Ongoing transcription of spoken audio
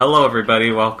Hello,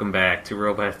 everybody. Welcome back to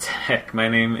Robot Tech. My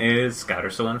name is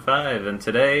Smokinace007, and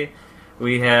today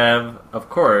we have, of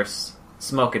course,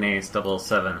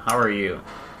 Smokinace007. How are you?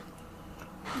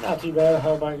 Not too bad.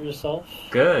 How about yourself?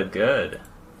 Good, good.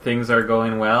 Things are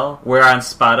going well. We're on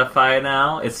Spotify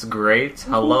now. It's great.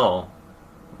 Mm-hmm. Hello.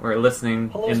 We're listening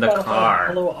Hello, in the Spotify. car.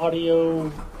 Hello, audio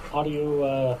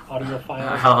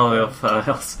files. Audio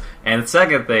files. And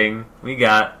second thing, we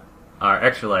got our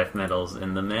Extra Life medals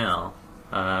in the mail.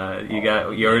 You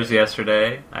got yours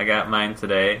yesterday. I got mine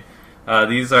today.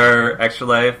 These are Extra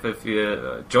Life. If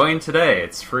you join today,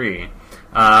 it's free.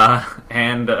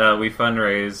 And we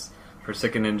fundraise for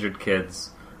sick and injured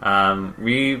kids.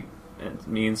 Me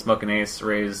and Smokinace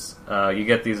raise. You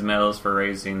get these medals for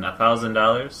raising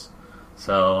 $1,000.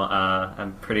 So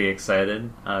I'm pretty excited.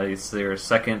 It's your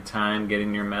second time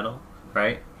getting your medal,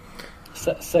 right?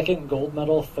 Second gold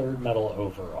medal, third medal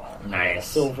overall. Nice.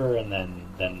 Silver, and then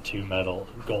two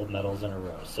gold medals in a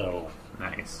row. So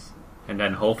nice. And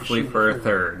then hopefully for a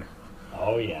third.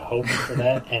 Oh yeah, hoping for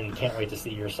that, and can't wait to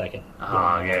see your second.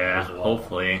 Oh yeah, well.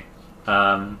 Hopefully.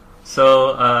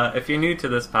 So if you're new to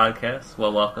this podcast,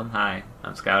 well, welcome. Hi,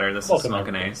 I'm Scouter. This is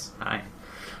Smokinace. Hi,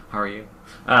 how are you?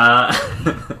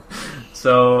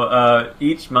 So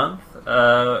each month,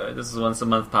 this is once a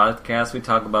month podcast. We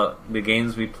talk about the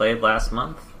games we played last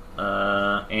month,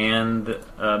 and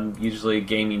usually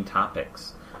gaming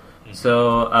topics.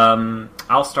 So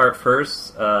I'll start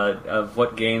first of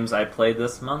what games I played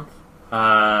this month.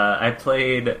 I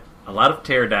played a lot of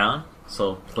Teardown.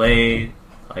 So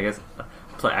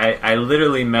I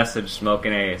literally messaged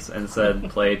Smokinace and said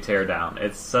play Teardown.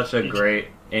 It's such a great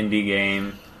indie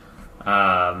game.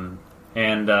 And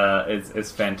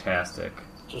it's fantastic.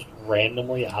 Just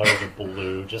randomly out of the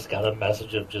blue, just got a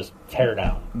message of just tear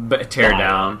down. Buy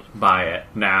it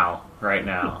now, right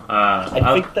now.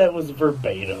 I think that was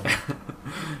verbatim.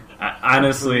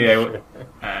 Honestly,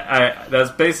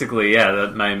 that's basically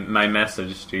my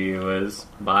message to you is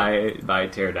buy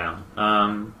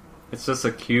Teardown. It's just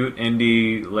a cute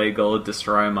indie Lego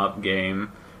destroy 'em up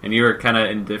game, and you were kind of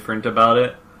indifferent about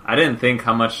it. I didn't think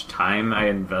how much time I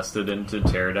invested into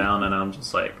Teardown, and I'm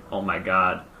just like, oh my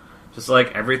god. Just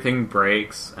like everything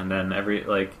breaks, and then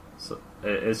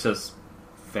it's just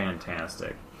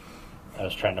fantastic. I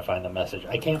was trying to find the message.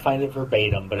 I can't find it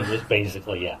verbatim, but it was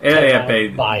basically,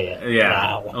 buy it. Yeah,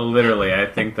 now. Literally, I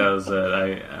think that was it.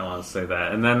 I want to say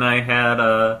that. And then I had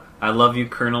I Love You,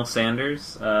 Colonel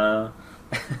Sanders. You're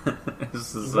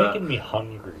making me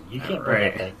hungry. You can't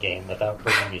bring up that game without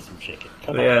bringing me some chicken.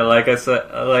 Come on. Yeah, like I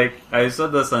said, I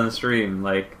said this on stream.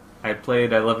 Like I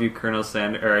played I Love You, Colonel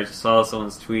Sanders, or I just saw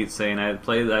someone's tweet saying I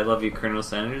played I Love You, Colonel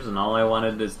Sanders, and all I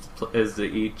wanted is to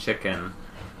eat chicken.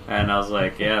 And I was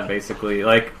like, yeah, basically,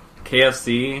 like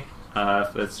KFC.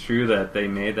 If it's true that they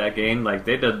made that game, like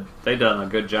they done a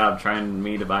good job trying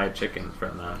me to buy chicken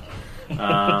from them.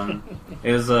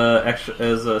 It was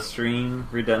a stream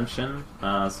redemption,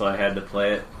 so I had to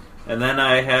play it. And then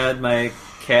I had my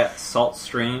cat Salt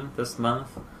stream this month.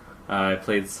 I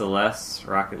played Celeste,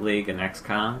 Rocket League, and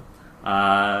XCOM.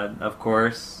 Of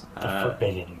course, the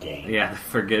forbidden game. Yeah,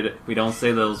 forget it. We don't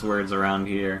say those words around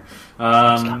here.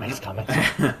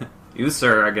 XCOM. You,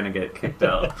 sir, are gonna get kicked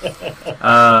out.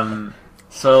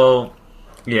 So,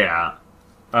 yeah.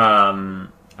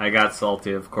 I got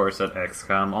salty, of course, at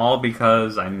XCOM, all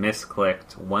because I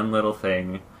misclicked one little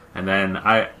thing, and then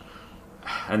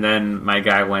my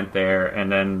guy went there,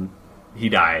 and then he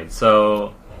died.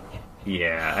 So,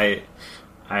 yeah,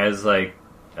 I was like,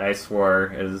 I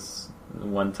swore it was a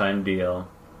one-time deal,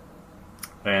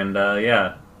 and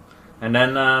yeah, and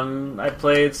then I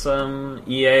played some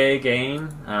EA game.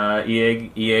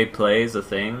 EA Play is a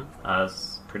thing.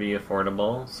 It's pretty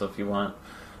affordable, so if you want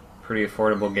pretty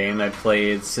affordable game. I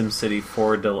played SimCity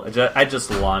 4 I just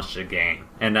launched a game,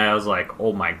 and I was like,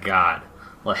 oh my god.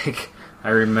 Like,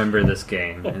 I remember this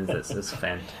game, and this is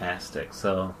fantastic.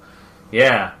 So,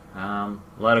 yeah, a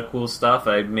lot of cool stuff.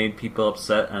 I made people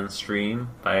upset on stream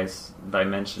by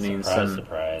mentioning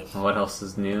surprise. What else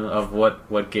is new, of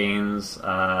what games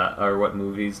or what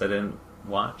movies I didn't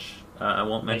watch. I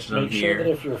won't mention them here. Make sure that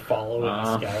if you're following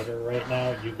a Scouter right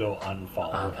now, you go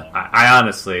unfollow him. I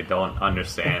honestly don't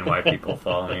understand why people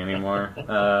follow me anymore.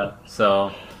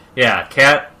 So, yeah,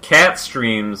 cat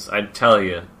streams, I tell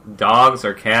you, dogs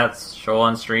or cats show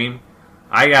on stream.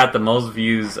 I got the most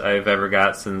views I've ever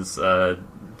got since the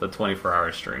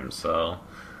 24-hour stream, so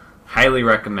highly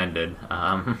recommended.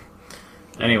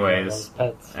 Anyways,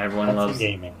 everyone loves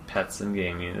gaming. Pets and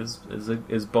gaming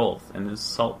is both, and is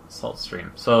salt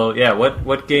stream. So yeah,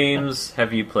 what games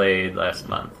have you played last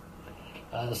month?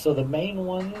 So the main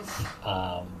ones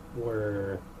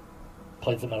were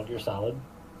Played some Metal Gear Solid.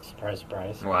 Surprise,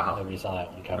 surprise. Wow. Nobody saw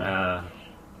that one coming.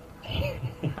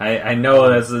 I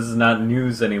know this is not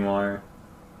news anymore.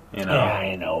 You know.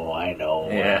 I know.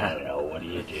 Yeah. I know. What do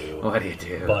you do? What do you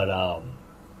do? But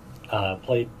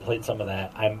played some of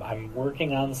that. I'm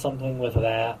working on something with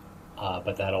that,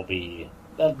 but that'll be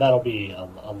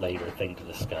a later thing to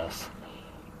discuss.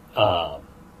 Yeah.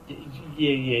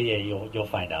 You'll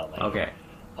find out later. Okay.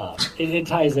 It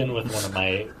ties in with one of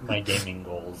my gaming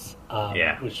goals.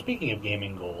 Yeah. Which, speaking of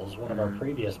gaming goals, one of our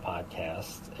previous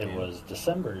podcasts, it was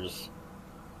December's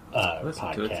Listen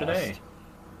podcast. to it today.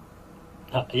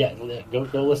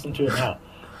 Go listen to it now.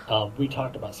 We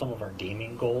talked about some of our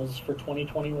gaming goals for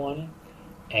 2021,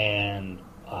 and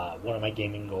one of my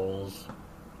gaming goals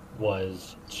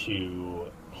was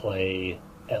to play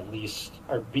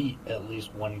beat at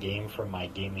least one game from my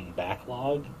gaming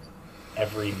backlog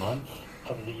every month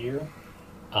of the year.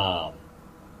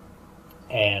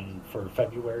 And for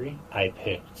February, I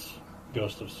picked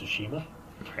Ghost of Tsushima.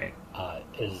 Right.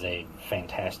 Is a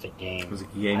fantastic game. It was a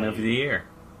game of the year.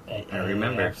 I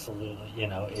remember. Absolutely. You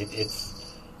know,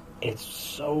 it's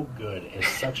so good. It's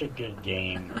such a good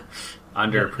game.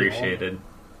 Underappreciated.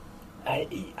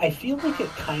 I feel like it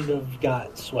kind of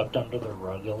got swept under the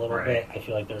rug a little bit. I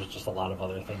feel like there's just a lot of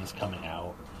other things coming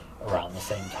out around the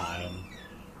same time.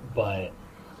 But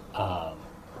I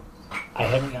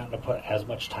haven't gotten to put as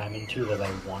much time into it as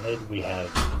I wanted. We have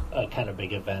a kind of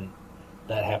big event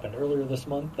that happened earlier this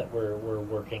month that we're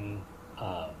working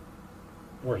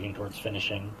towards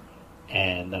finishing,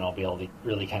 and then I'll be able to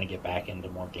really kind of get back into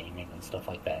more gaming and stuff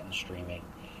like that and streaming.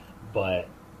 But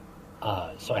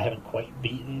so I haven't quite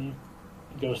beaten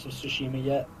Ghost of Tsushima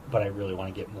yet, but I really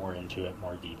want to get more into it,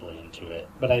 more deeply into it.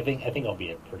 But I think I'll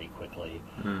beat it pretty quickly.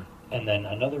 Mm. And then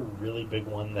another really big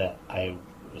one that I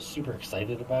was super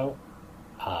excited about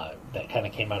that kind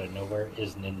of came out of nowhere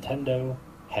is Nintendo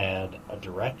had a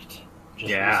Direct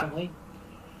just recently,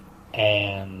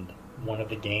 and one of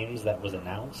the games that was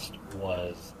announced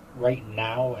was, right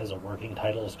now as a working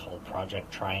title, is called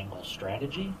Project Triangle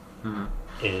Strategy. Mm-hmm.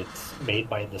 It's made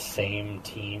by the same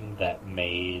team that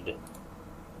made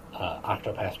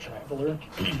Octopath Traveler.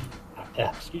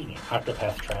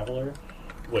 Octopath Traveler,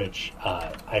 which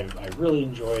I really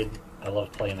enjoyed. I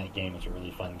love playing that game. It's a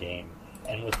really fun game.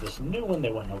 And with this new one,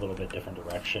 they went in a little bit different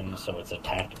direction. So it's a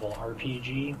tactical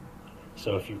RPG.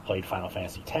 So if you played Final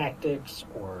Fantasy Tactics,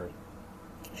 or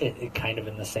it kind of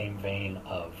in the same vein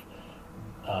of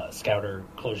Scouter,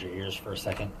 close your ears for a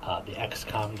second, the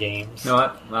XCOM games. You know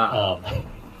what?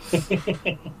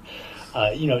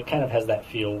 It kind of has that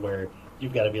feel where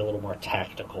you've got to be a little more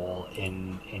tactical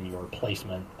in your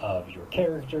placement of your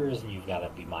characters, and you've got to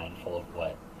be mindful of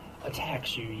what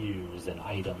attacks you use and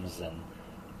items and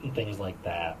things like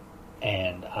that.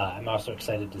 And I'm also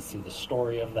excited to see the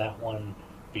story of that one,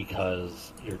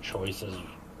 because your choices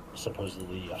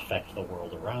supposedly affect the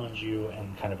world around you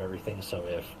and kind of everything. So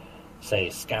if, say,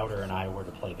 Scouter and I were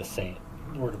to play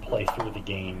through the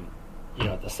game,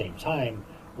 at the same time,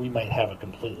 we might have a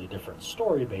completely different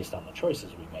story based on the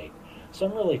choices we make. So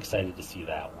I'm really excited to see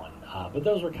that one. But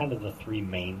those were kind of the three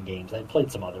main games. I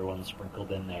played some other ones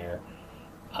sprinkled in there.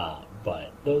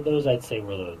 But those, I'd say,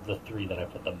 were the three that I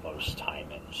put the most time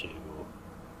into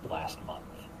last month.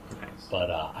 Nice. But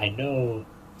I know,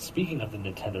 speaking of the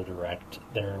Nintendo Direct,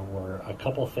 there were a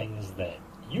couple things that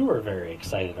you were very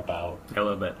excited about. A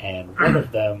little bit. And one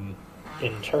of them,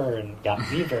 in turn, got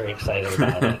me very excited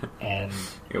about it. And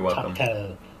you're welcome. Kind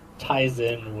of ties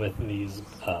in with these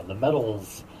the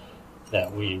medals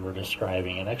that we were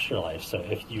describing in Extra Life. So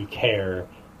if you care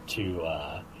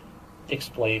to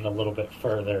explain a little bit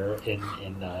further in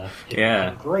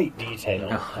great detail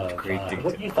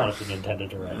what you thought of the Nintendo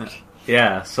Direct.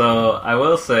 Yeah, so I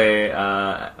will say,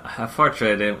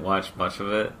 unfortunately, I didn't watch much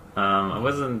of it.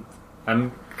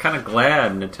 I'm kind of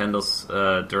glad Nintendo's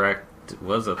Direct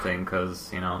was a thing,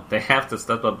 because they have to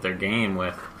step up their game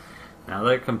with. Now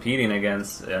they're competing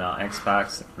against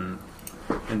Xbox and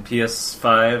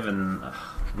PS5, and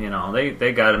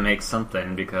they got to make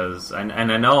something, because I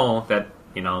know that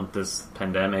this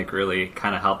pandemic really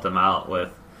kind of helped them out with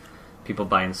people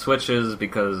buying Switches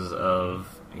because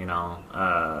of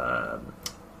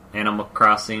Animal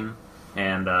Crossing,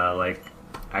 and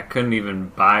I couldn't even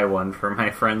buy one for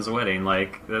my friend's wedding.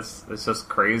 It's just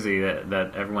crazy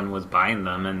that everyone was buying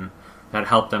them, and that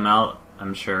helped them out,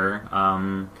 I'm sure.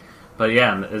 But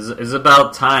yeah, it's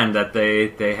about time that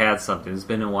they had something. It's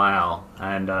been a while,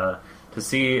 and to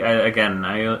see again,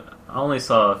 I only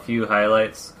saw a few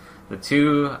highlights. The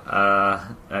two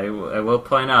I will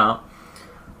point out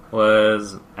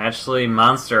was actually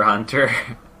Monster Hunter.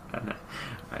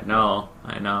 I know.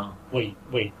 Wait.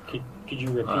 Could Could you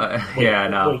repeat? Yeah,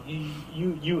 no.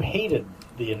 You hated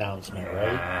the announcement,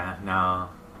 right? Yeah, no.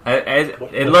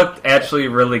 It looked actually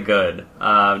really good.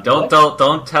 Don't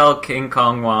tell King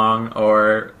Kong Wong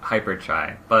or Hyper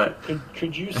Chai, but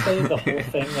could you say the whole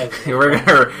thing?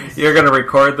 You're gonna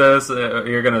record this.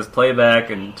 You're gonna play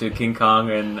back and to King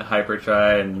Kong and Hyper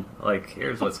Chai, and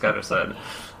here's what Scudder said.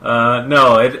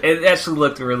 No, it actually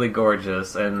looked really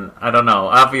gorgeous, and I don't know.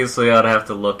 Obviously, I'd have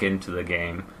to look into the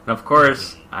game, and of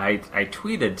course, I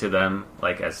tweeted to them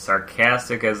as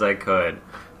sarcastic as I could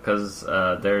because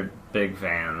they're big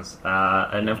fans,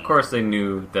 and of course they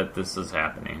knew that this was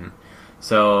happening.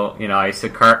 So I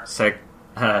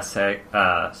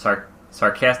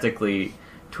sarcastically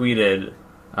tweeted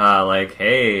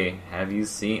 "Hey, have you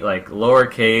seen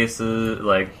lowercase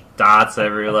dots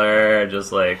everywhere,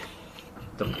 just the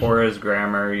poorest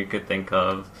grammar you could think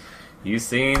of? You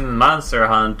seen Monster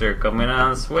Hunter coming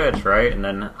on Switch, right?" And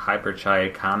then Hyper Chai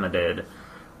commented,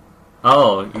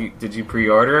 "Oh, did you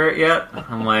pre-order it yet?"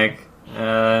 I'm like,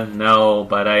 no,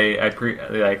 but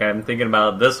I'm thinking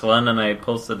about this one, and I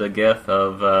posted a GIF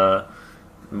of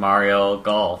Mario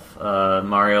Golf,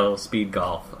 Mario Speed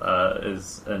Golf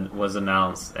was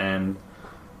announced, and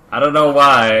I don't know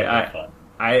why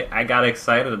I got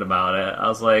excited about it. I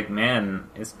was like, man,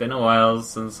 it's been a while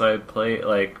since I played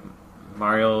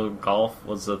Mario Golf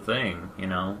was a thing,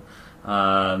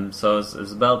 So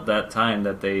it's about that time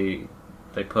that they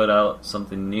put out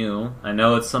something new. I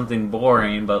know it's something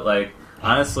boring, but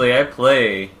honestly, I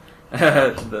play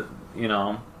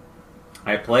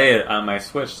I play it on my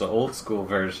Switch, the old school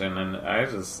version, and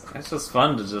it's just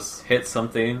fun to just hit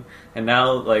something. And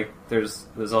now there's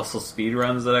also speed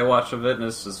runs that I watch of it, and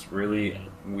it's just really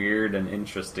weird and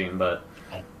interesting. But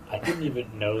I didn't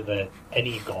even know that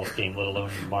any golf game, let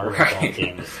alone Mario golf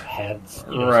games, had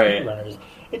right. speedrunners.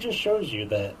 It just shows you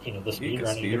that the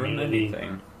speedrunning community,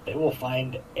 they will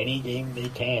find any game they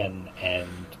can and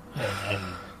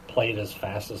play it as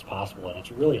fast as possible, and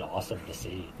it's really awesome to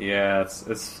see. Yeah,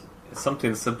 it's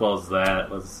something simple as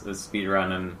that is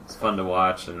speedrun, and it's fun to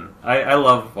watch, and I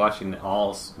love watching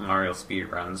all Mario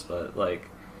speedruns, but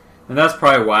and that's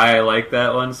probably why I like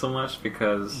that one so much,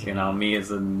 because me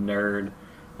as a nerd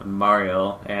of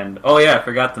Mario. And oh yeah, I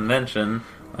forgot to mention,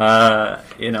 I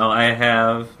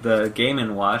have the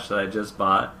Game & Watch that I just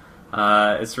bought.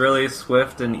 It's really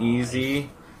swift and easy,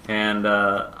 and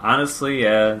honestly,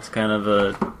 yeah, it's kind of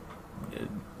a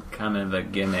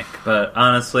gimmick, but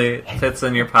honestly, it fits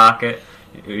in your pocket.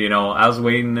 I was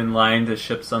waiting in line to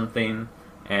ship something,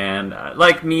 and I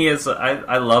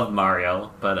love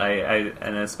Mario, but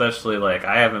and especially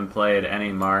I haven't played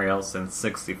any Mario since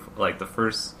 60. The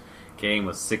first game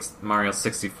was Mario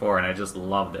 64, and I just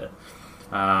loved it.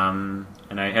 And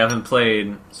I haven't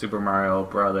played Super Mario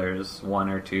Brothers 1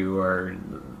 or 2 or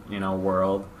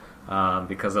World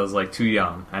because I was too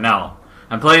young. I know.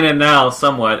 I'm playing it now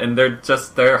somewhat, and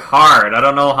they're hard. I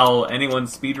don't know how anyone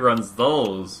speedruns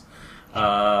those.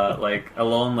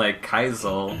 Alone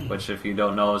Kaizo, which if you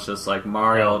don't know is just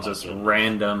Mario, just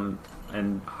random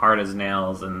and hard as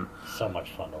nails, and so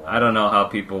much fun to watch. I don't know how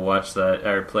people watch that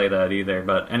or play that either.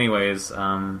 But anyways,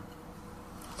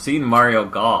 seeing Mario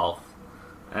Golf,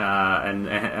 and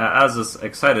I was just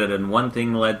excited, and one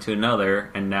thing led to another,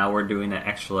 and now we're doing an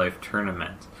Extra Life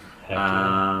tournament.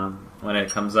 When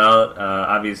it comes out,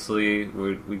 obviously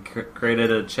we created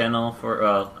a channel for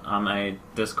on my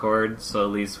Discord, so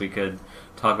at least we could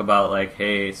talk about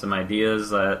hey, some ideas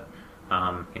that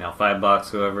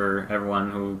 $5,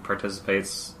 everyone who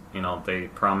participates, they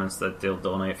promise that they'll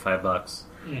donate $5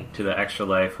 to the Extra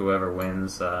Life, whoever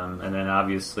wins, and then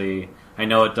obviously I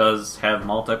know it does have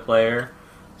multiplayer,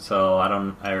 so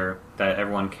that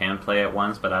everyone can play at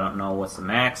once, but I don't know what's the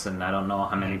max, and I don't know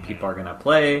how many people are gonna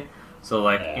play. So,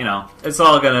 it's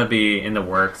all going to be in the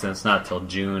works, and it's not till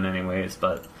June anyways,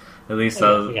 but at least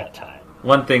we got time.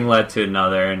 One thing led to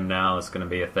another, and now it's going to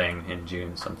be a thing in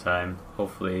June sometime.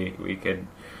 Hopefully we could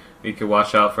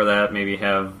watch out for that, maybe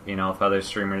have, if other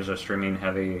streamers are streaming,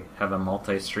 have a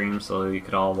multi-stream so we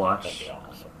could all watch. That'd be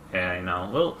awesome. Yeah,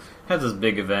 we'll have this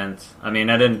big event.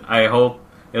 I hope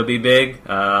it'll be big.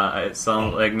 It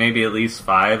sounds like maybe at least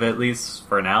 5 at least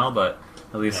for now, but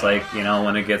at least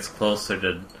when it gets closer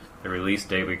to the release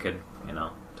date, we could,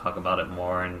 talk about it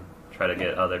more and try to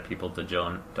get other people to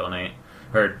join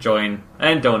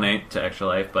and donate to Extra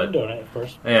Life. But donate, of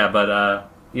course. Yeah, but I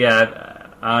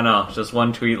don't know. Just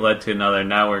one tweet led to another.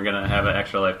 Now we're gonna have an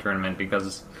Extra Life tournament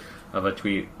because of a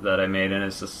tweet that I made, and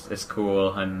it's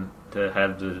cool and to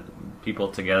have the people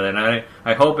together. And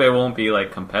I hope it won't be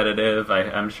competitive.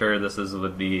 I'm sure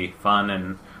would be fun,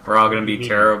 and we're all gonna be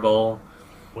terrible.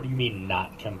 What do you mean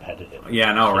not competitive?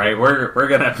 Yeah, no, right? We're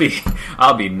gonna be.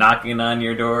 I'll be knocking on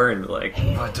your door and like,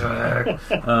 what the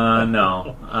heck?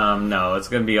 No. It's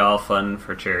gonna be all fun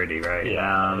for charity, right?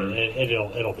 Yeah,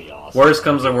 it'll be awesome. Worst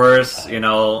comes to worst,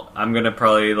 I'm gonna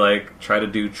probably like try to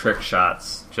do trick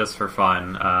shots just for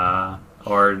fun,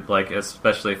 or like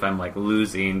especially if I'm like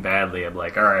losing badly, I'm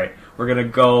like, all right, we're gonna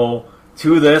go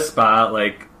to this spot,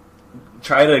 like.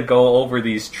 Try to go over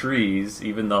these trees,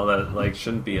 even though that like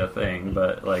shouldn't be a thing.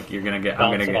 But like I'm gonna get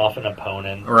off an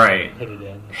opponent, right? Hit it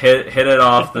in, hit it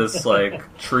off this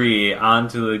like tree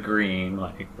onto the green.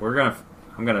 Like we're gonna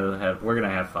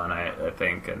have fun. I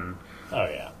think. And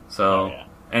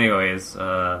anyways,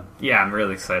 I'm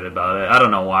really excited about it. I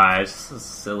don't know why. It's just a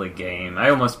silly game.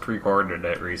 I almost pre-ordered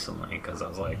it recently because I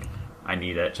was like, I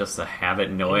need it just to have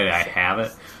it, know it. I have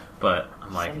it, but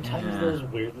I'm like, sometimes those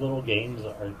weird little games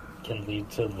can lead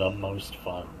to the most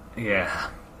fun. Yeah,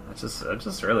 I'm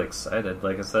just really excited.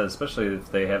 Like I said, especially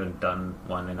if they haven't done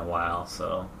one in a while.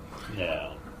 So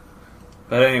yeah.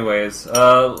 But anyways,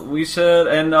 we should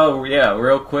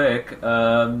real quick.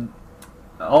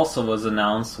 Also was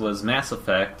announced was Mass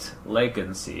Effect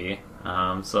Legacy.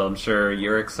 So I'm sure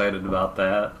you're excited about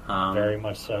that. Very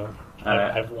much so.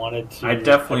 I've wanted to. I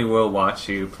definitely will watch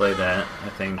you play that. I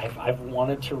think I've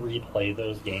wanted to replay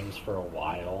those games for a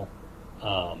while.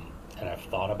 And I've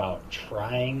thought about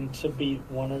trying to beat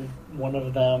one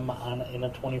of them in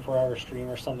a 24-hour stream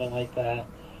or something like that,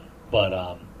 but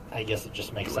I guess it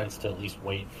just makes sense to at least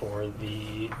wait for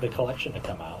the collection to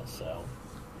come out. So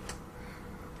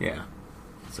yeah,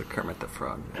 it's a Kermit the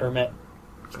Frog. Kermit,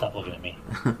 stop looking at me.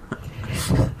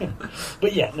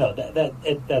 But yeah, no,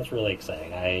 that's really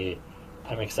exciting.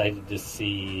 I'm excited to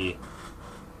see.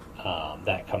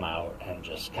 That come out and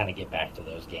just kind of get back to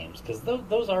those games because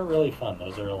those are really fun.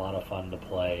 Those are a lot of fun to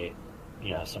play.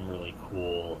 Some really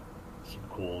cool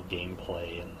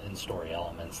gameplay and story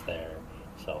elements there.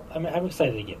 So I'm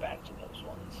excited to get back to those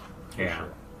ones. Yeah,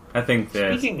 sure. I think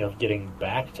that. Speaking of getting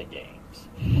back to games,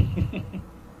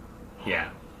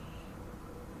 yeah.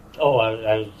 Oh,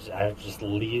 I was just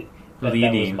leading. That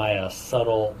was my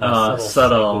subtle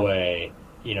segue.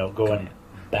 Going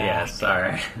back. Yeah,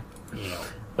 sorry.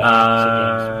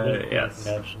 Yes.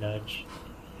 Nudge, nudge.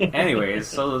 Anyways,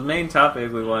 so the main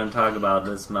topic we want to talk about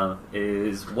this month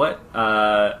is what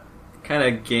kind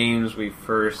of games we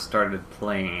first started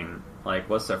playing. Like,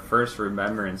 what's our first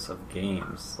remembrance of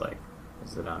games? Like,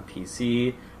 is it on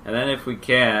PC? And then if we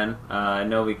can, I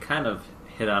know we kind of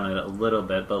hit on it a little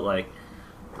bit, but like,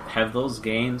 have those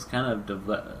games kind of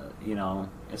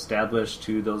established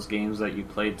to those games that you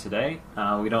played today.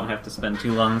 We don't have to spend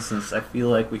too long since I feel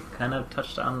like we kind of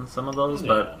touched on some of those,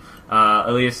 but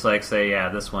at least like say, yeah,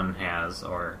 this one has,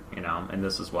 or and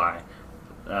this is why.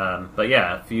 But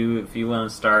yeah, if you want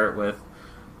to start with,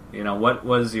 what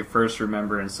was your first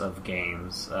remembrance of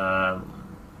games? So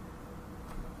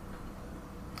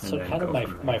kind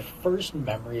of my first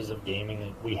memories of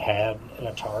gaming, we had an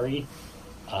Atari.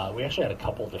 We actually had a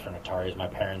couple different Ataris. My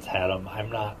parents had them. I'm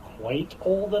not quite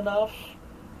old enough,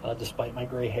 despite my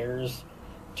gray hairs,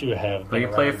 to have. But you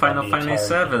play Final Fantasy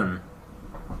 7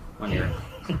 when you're.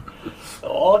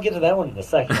 I'll get to that one in a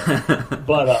second.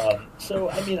 But so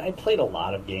I mean, I played a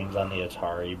lot of games on the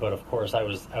Atari, but of course I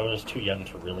was too young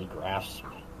to really grasp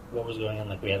what was going on.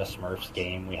 Like we had a Smurfs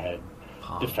game, we had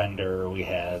Defender, we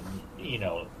had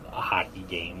a hockey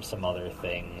game, some other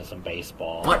things, some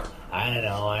baseball. What? I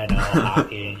know,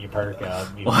 hockey, and you perk up,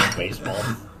 you play baseball.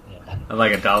 Yeah.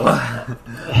 Like a double. Well,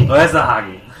 that's the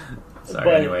hockey.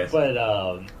 Sorry, anyways. But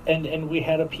and we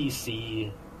had a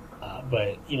PC,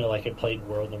 but like I played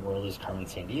World, and World is Carmen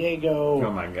Sandiego.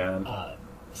 Oh my god.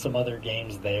 Some other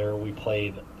games there. We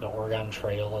played the Oregon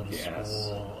Trail in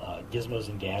school, Gizmos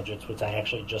and Gadgets, which I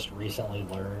actually just recently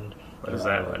learned. What is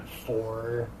that one?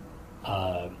 4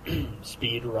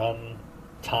 speed run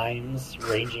times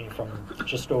ranging from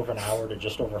just over an hour to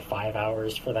just over 5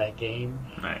 hours for that game.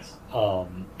 Nice.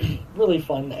 Really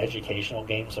fun educational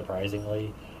game,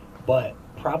 surprisingly. But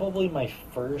probably my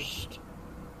first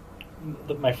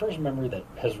memory that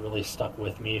has really stuck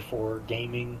with me for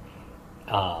gaming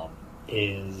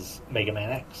is Mega Man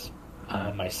X.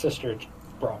 My sister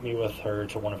brought me with her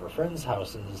to one of her friends'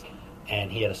 houses,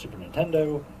 and he had a Super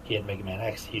Nintendo, he had Mega Man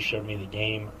X, he showed me the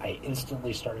game, I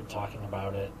instantly started talking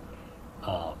about it,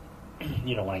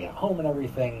 when I got home and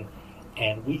everything,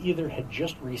 and we either had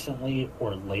just recently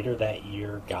or later that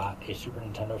year got a Super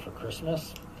Nintendo for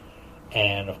Christmas,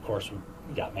 and of course we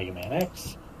got Mega Man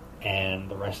X, and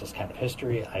the rest is kind of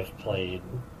history. I've played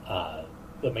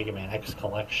the Mega Man X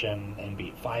collection and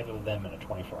beat 5 of them in a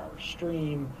 24-hour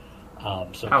stream.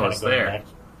 So I was there.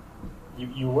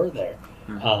 you were there,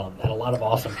 and a lot of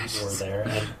awesome people were there,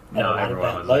 and No, a lot of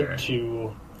everyone that was led there.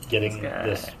 to getting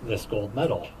This guy. this gold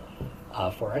medal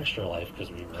for Extra Life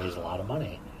because we raised a lot of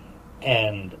money.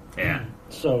 And Yeah.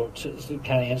 so to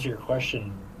kind of answer your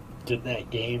question, did that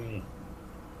game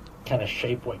kind of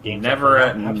shape what games? Never,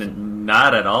 I play? Absolutely.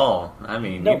 not at all. I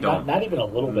mean, No, you don't. not even a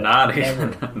little bit. Not never,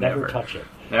 even. never Never. touch it.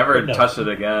 Never But no. touch it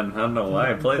again. I don't know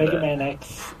why I played Mega that.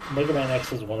 Mega Man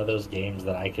X is one of those games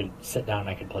that I could sit down and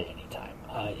I could play anytime.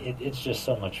 It's just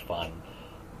so much fun.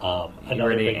 You Another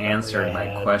already big memory answered I my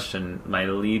had- question, my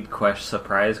lead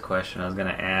surprise question I was going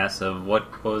to ask of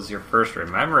what was your first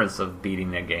remembrance of beating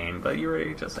the game, but you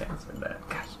already just answered that.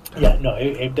 Gosh. Yeah, no,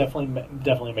 it definitely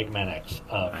Mega Man X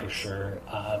for Nice. sure.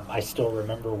 I still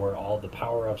remember where all the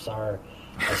power ups are.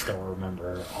 I still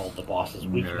remember all the boss's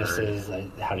weaknesses,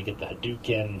 how to get the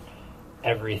Hadouken,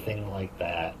 everything like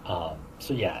that.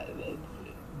 So yeah,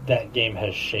 that game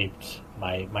has shaped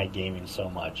my gaming so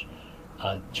much.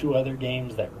 Two other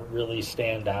games that really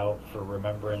stand out for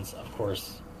remembrance, of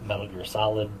course, Metal Gear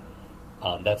Solid.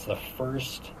 That's the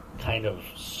first kind of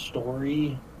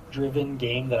story-driven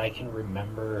game that I can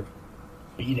remember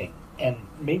beating. And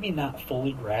maybe not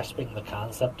fully grasping the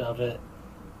concept of it,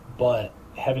 but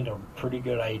having a pretty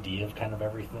good idea of kind of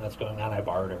everything that's going on. I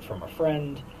borrowed it from a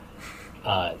friend.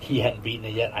 He hadn't beaten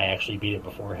it yet. I actually beat it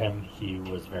before him. He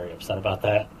was very upset about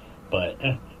that. But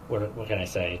what can I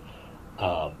say?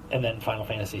 And then Final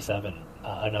Fantasy VII,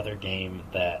 another game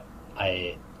that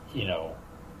I,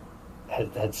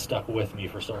 had stuck with me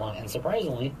for so long. And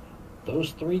surprisingly,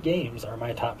 those three games are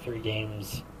my top three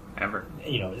games Ever.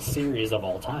 Series of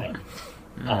all time.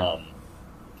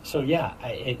 So yeah,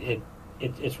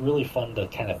 it's really fun to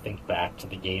kind of think back to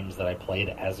the games that I played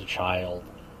as a child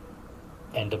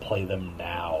and to play them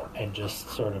now, and just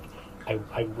sort of,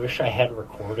 I wish I had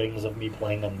recordings of me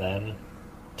playing them then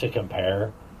to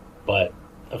compare, but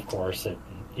of course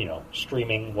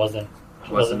streaming wasn't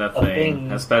Wasn't a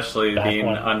thing, especially back being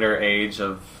when. underage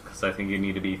because I think you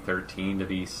need to be 13 to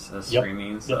be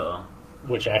streaming, so...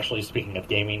 Which actually, speaking of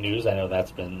gaming news, I know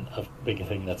that's been a big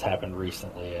thing that's happened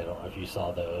recently. I don't know if you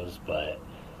saw those, but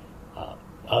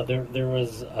there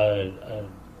was a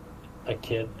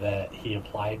kid that he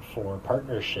applied for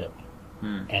partnership,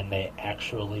 and they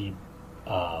actually,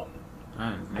 I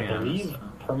believe,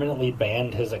 permanently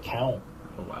banned his account.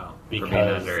 Oh, wow.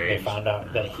 Because they found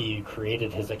out that he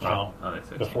created his account they're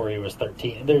 13. before he was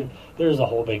 13. There's a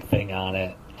whole big thing on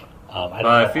it. I don't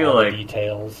I know feel all like the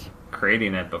details.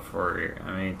 Creating it before,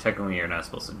 technically you're not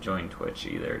supposed to join Twitch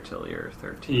either till you're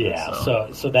 13. Yeah, so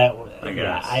that, I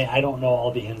guess. I don't know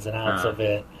all the ins and outs of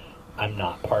it. I'm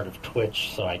not part of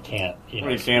Twitch, so I can't,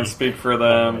 we can't speak for one way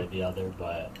or them. the other,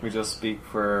 but... We just speak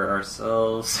for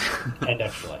ourselves. And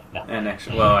actually, no. And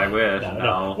actually, well, I wish.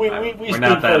 No. We we're speak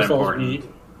not for that ourselves.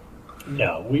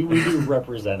 important. We do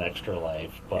represent Extra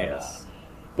Life, but Yes.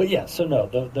 but yeah. So no,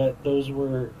 those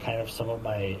were kind of some of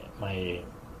my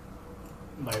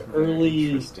early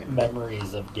interesting.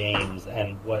 memories of games,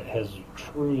 and what has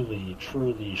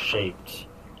truly shaped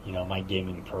my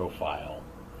gaming profile.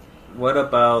 What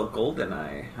about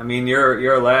GoldenEye? I mean,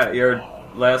 your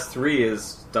last three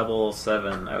is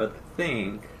 007, I would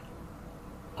think.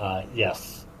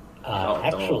 Yes, Oh,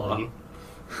 actually.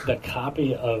 The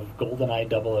copy of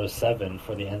GoldenEye 007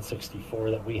 for the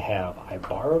N64 that we have, I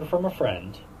borrowed from a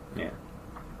friend, Yeah.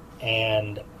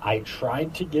 and I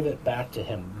tried to give it back to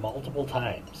him multiple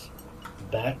times.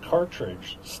 That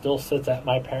cartridge still sits at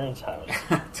my parents' house.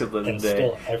 To this And day.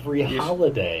 still, every You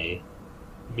holiday,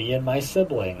 me and my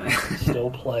siblings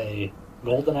still play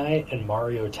GoldenEye and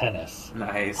Mario Tennis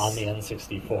Nice. on the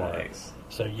N64. Nice.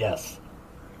 So yes,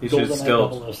 You should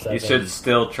GoldenEye 007. you should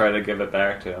still try to give it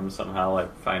back to him somehow,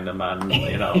 like find him on the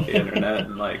internet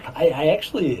and like. I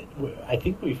actually, I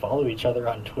think we follow each other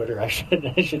on Twitter. I should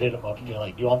hit him up and be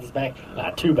like, "You want this back?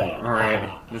 Not too bad." All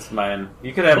right, it's mine.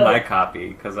 You could have my copy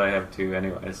because I have two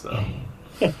anyway. So.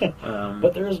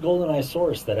 But there is GoldenEye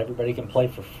Source that everybody can play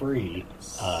for free.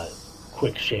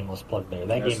 Quick shameless plug there.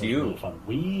 That That's game is you. really fun.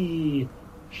 We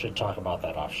should talk about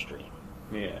that off stream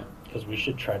Yeah. because we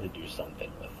should try to do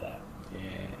something with that.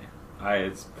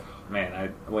 Yeah.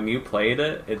 When you played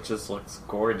it, it just looks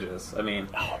gorgeous. I mean,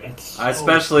 It's so,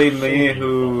 especially so me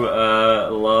who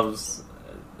beautiful. loves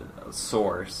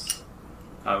Source.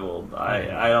 I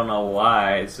don't know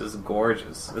why. It's just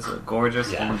gorgeous. It's a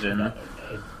gorgeous engine.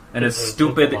 And it's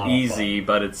stupid a lot of easy, fun.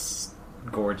 but it's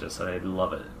gorgeous. I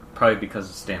love it. Probably because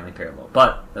of Stanley Parable.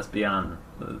 But that's beyond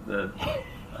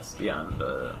that's beyond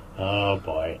the... Oh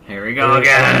boy! Here we go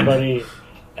again!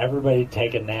 Everybody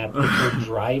take a nap. If you're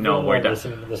driving No, we're or done.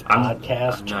 listening to this I'm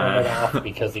podcast, turn it off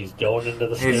because he's going into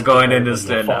the He's Stanley going into Parable,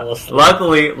 stand you'll fall up.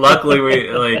 asleep. Luckily,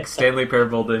 we like Stanley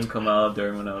Parable didn't come out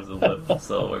during when I was little,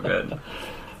 so we're good.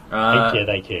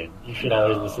 I kid. You should no.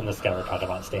 always listen to Skylar talk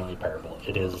about Stanley Parable.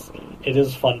 It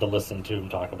is fun to listen to him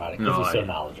talk about it because he's so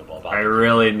knowledgeable about it. I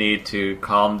really need to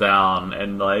calm down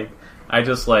and like I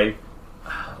just like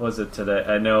was it today?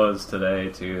 I know it was today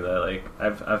too that like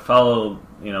I followed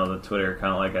the Twitter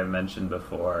account like I mentioned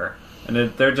before, and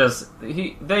they're just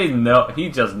he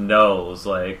just knows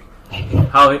like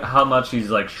how much he's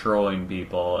like trolling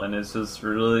people, and it's just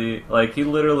really like he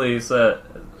literally said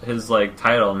his like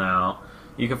title now.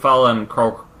 You can follow him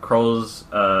Crows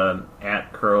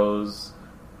at Crows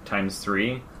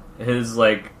 ×3. His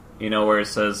like where it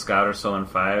says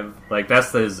Scotterso5, like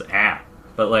that's his app.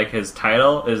 But like his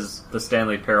title is the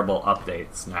Stanley Parable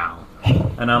updates now.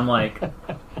 And I'm like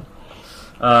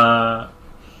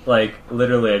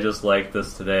literally I just liked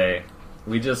this today.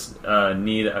 We just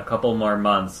need a couple more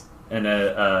months, and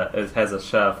it has a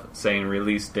chef saying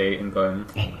release date and going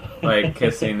like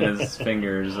kissing his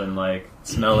fingers and like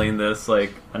smelling this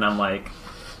like, and I'm like,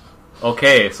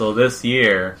 okay, so this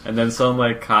year. And then someone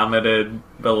like commented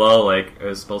below like it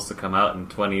was supposed to come out in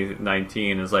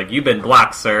 2019. It's like, you've been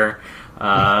blocked, sir.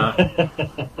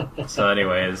 So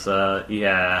anyways,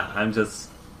 yeah, I'm just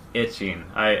itching.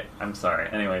 I'm sorry.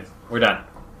 Anyways, we're done.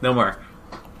 No more.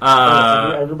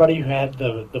 Everybody who had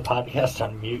the podcast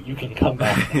on mute, you can come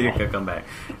back now. You can come back.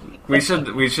 We should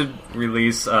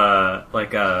release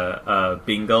like a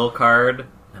bingo card.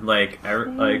 Like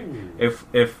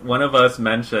if one of us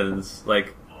mentions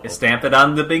like stamp it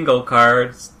on the bingo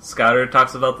card. Scotter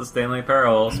talks about the Stanley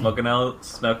Parable.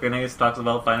 Smokinace talks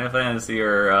about Final Fantasy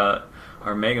or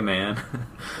Mega Man.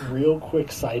 Real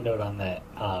quick side note on that.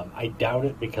 I doubt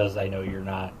it because I know you're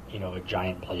not a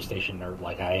giant PlayStation nerd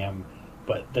like I am.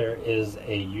 But there is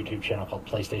a YouTube channel called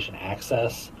PlayStation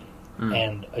Access,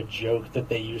 and a joke that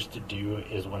they used to do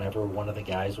is whenever one of the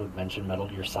guys would mention Metal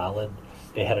Gear Solid,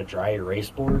 they had a dry erase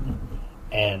board,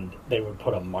 and they would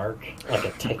put a mark, like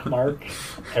a tick mark,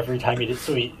 every time he did.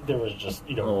 So there was just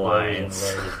rows and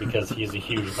rows because he's a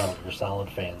huge Metal Gear Solid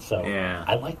fan. So yeah.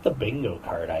 I like the bingo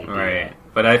card idea. Right,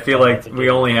 but I feel like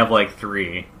we only have like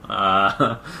 3.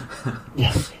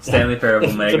 Stanley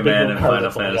Parable, Mega Man, and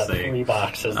Final Fantasy. 3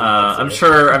 boxes. I'm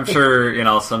sure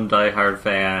some diehard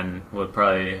fan would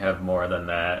probably have more than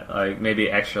that. Like maybe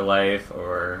Extra Life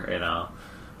or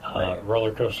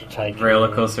Roller Coaster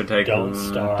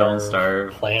Tycoon. Don't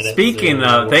Starve. Planet Speaking Zoo.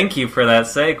 of, thank you for that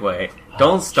segue.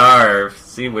 Don't Starve.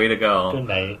 See, way to go. Good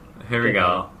night. Here we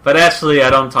go. But actually, I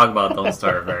don't talk about Don't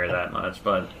Starve that much.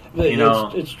 But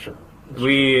it's true.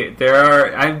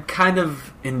 I'm kind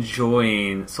of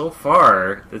enjoying so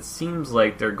far. It seems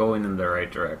like they're going in the right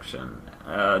direction.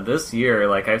 This year,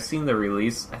 like I've seen the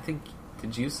release. I think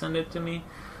did you send it to me?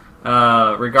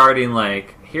 Regarding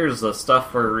like here's the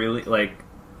stuff for really like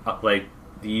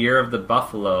the Year of the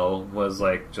Buffalo was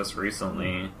like just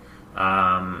recently,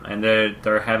 and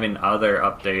they're having other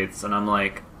updates, and I'm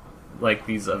like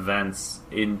these events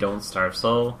in Don't Starve.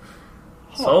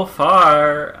 So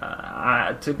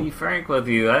far, to be frank with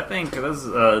you, I think this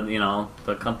is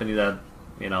the company that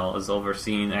is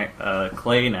overseeing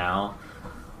Clay now.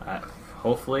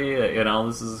 Hopefully,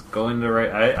 this is going the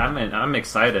right. I'm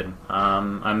excited.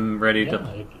 I'm ready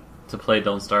to play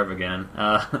Don't Starve again.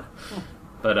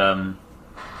 But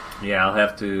yeah, I'll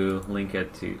have to link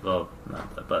it to. Well,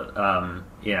 not that, but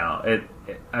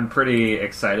I'm pretty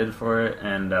excited for it,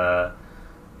 and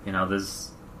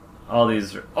there's all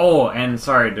these. Oh, and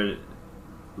sorry,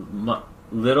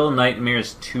 Little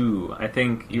Nightmares 2. I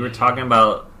think you were talking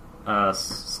about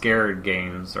scared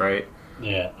games, right?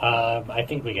 Yeah, I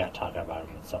think we got to talk about it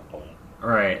at some point.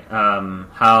 Right.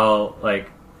 How like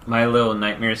My Little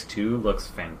Nightmares 2 looks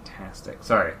fantastic.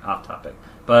 Sorry, off topic.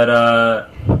 But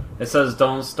it says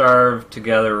Don't Starve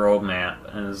Together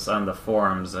roadmap, and it's on the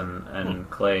forums and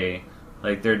Clay.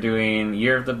 Like they're doing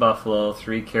Year of the Buffalo,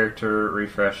 3 character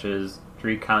refreshes,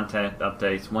 3 content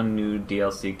updates, 1 new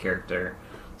DLC character,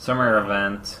 summer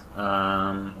event,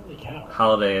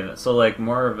 holiday event. So like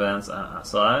more events.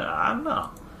 So I don't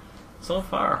know. So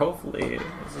far, hopefully,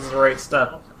 this is the right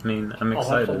step. I mean, I'm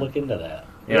excited. I'll have to look into that.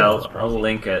 Yeah, I'll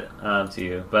link it to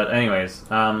you. But anyways,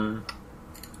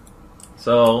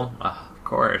 so of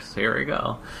course, here we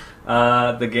go.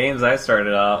 The games I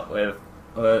started out with,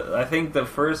 I think the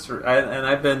first, and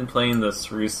I've been playing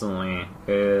this recently,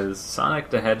 is Sonic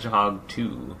the Hedgehog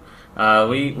 2.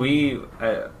 We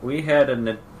had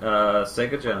a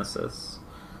Sega Genesis.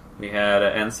 We had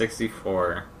an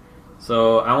N64.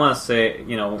 So I want to say,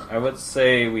 I would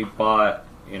say we bought,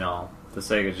 the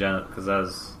Sega Gen, because that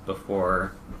was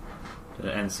before the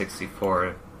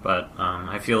N64. But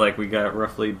I feel like we got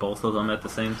roughly both of them at the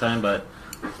same time. But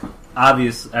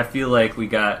I feel like we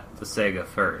got the Sega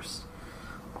first,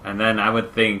 and then I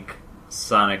would think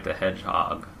Sonic the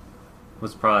Hedgehog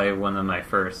was probably one of my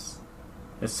first.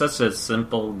 It's such a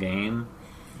simple game,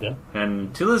 Yeah.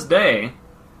 and to this day,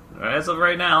 as of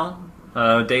right now,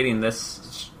 dating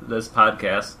this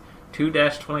podcast,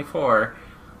 2-24.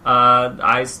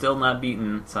 I still not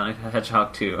beaten Sonic the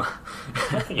Hedgehog 2. I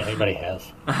don't think anybody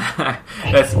has.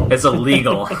 It's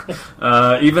illegal.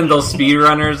 Even those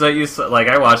speedrunners that you saw, like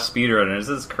I watched speedrunners,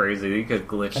 it's crazy. You could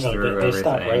glitch through they everything.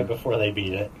 stop right before they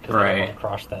beat it because they don't want to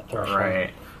cross that threshold.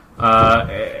 Right.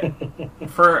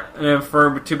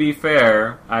 For to be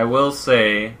fair, I will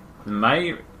say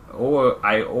I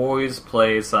always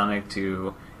play Sonic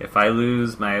 2. If I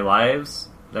lose my lives,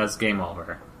 that's game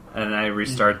over, and I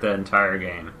restart the entire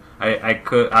game. I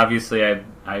could obviously I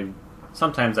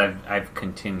sometimes I've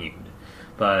continued,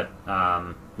 but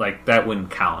like that wouldn't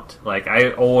count. Like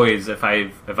I always if I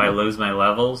lose my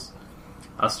levels,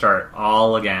 I'll start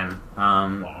all again.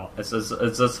 Wow. It's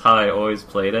just how I always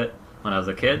played it when I was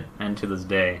a kid, and to this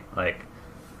day, like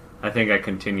I think I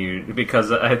continued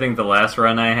because I think the last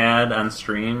run I had on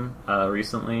stream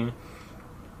recently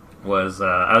was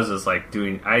I was just like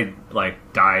I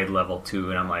like died level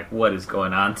 2 and I'm like, what is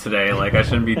going on today? Like I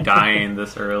shouldn't be dying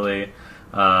this early,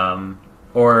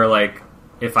 or like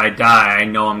if I die I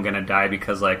know I'm gonna die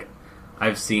because like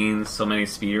I've seen so many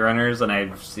speedrunners and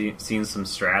I've seen some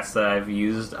strats that I've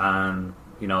used on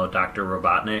Dr.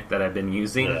 Robotnik that I've been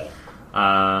using,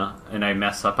 and I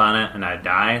mess up on it and I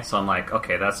die, so I'm like,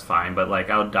 okay, that's fine, but like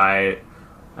I'll die.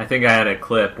 I think I had a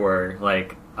clip where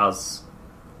like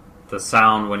the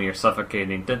sound when you're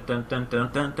suffocating, but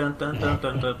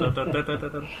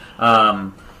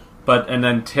and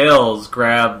then Tails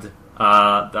grabbed the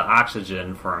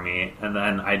oxygen for me, and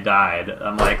then I died.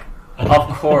 I'm like, of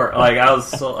course, like I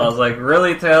was like,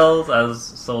 really, Tails? I was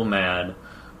so mad.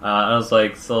 I was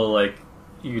like,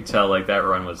 you could tell like that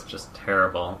run was just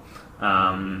terrible.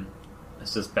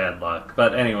 It's just bad luck.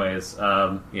 But anyways,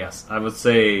 yes, I would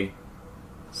say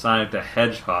Sonic the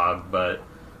Hedgehog, but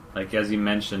like as you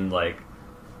mentioned, like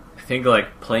I think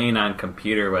like playing on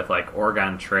computer with like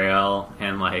Oregon Trail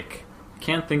and like I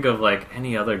can't think of like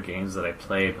any other games that I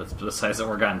played besides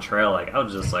Oregon Trail. Like I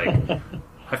was just like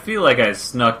I feel like I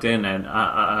snuck in and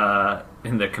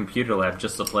in the computer lab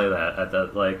just to play that at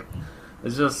that like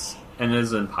it's just and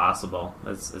it's impossible.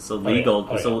 It's illegal.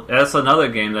 That's another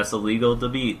game that's illegal to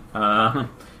beat.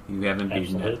 You haven't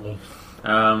beaten it.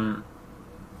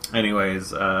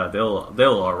 Anyways,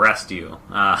 they'll arrest you.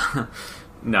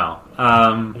 No.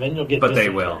 And then you'll get but they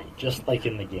will, just like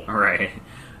in the game. Right.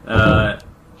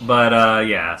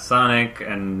 Yeah, Sonic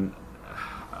and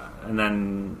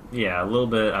then a little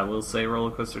bit. I will say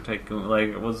Roller Coaster Tycoon. Like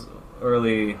it was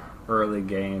early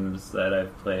games that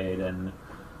I've played, and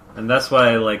that's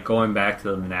why I like going back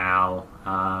to them now.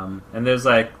 And there's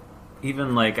like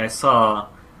even like I saw.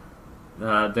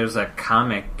 There's a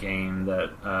comic game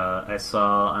that I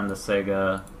saw on the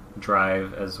Sega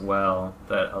Drive as well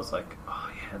that I was like,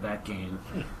 oh yeah, that game.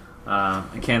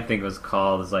 I can't think of what it's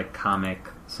called. It's like comic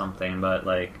something, but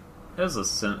like it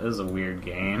was a weird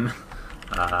game.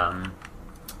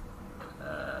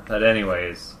 But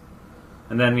anyways,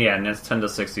 and then Nintendo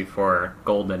 64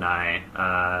 GoldenEye.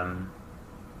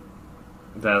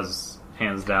 That was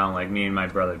hands down like me and my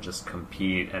brother just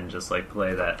compete and just like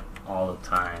play that all the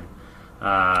time.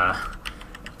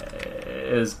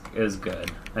 Is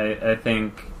good. I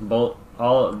think I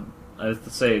have to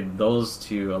say those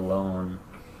two alone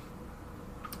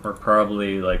are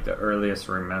probably like the earliest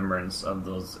remembrance of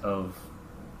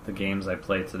the games I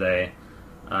play today.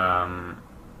 I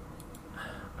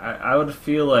would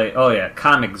feel like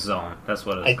Comic Zone. That's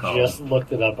what it's called. I just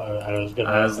looked it up. I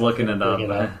was looking it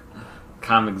up.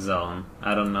 Comic Zone.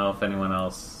 I don't know if anyone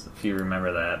else if you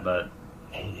remember that, but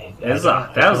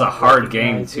that was a hard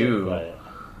game too.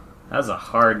 That was a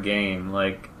hard game.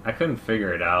 Like I couldn't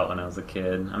figure it out when I was a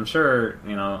kid. I'm sure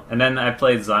And then I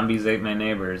played Zombies Ate My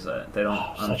Neighbors. They don't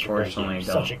unfortunately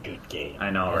don't. Such a good game.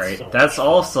 I know, right? So that's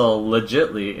also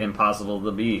legitly impossible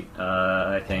to beat.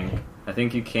 I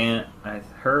think you can't. I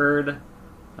heard.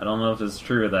 I don't know if it's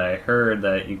true that I heard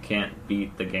that you can't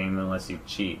beat the game unless you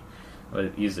cheat.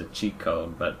 Use a cheat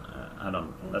code, but I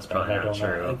don't. That's probably not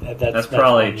true. That's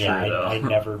probably true, though. I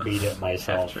never beat it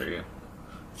myself. That's true.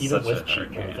 Even with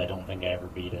cheat codes, I don't think I ever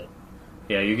beat it.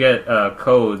 Yeah, you get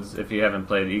codes if you haven't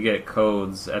played it. You get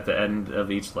codes at the end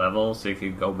of each level, so you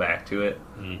could go back to it.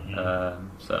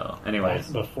 So, anyways,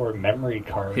 back before memory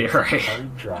cards, right.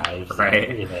 hard drives, Right.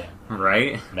 and everything.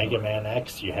 Right. Mega Man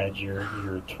X, you had your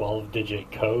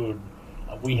 12-digit code.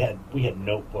 We had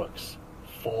notebooks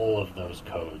full of those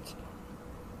codes.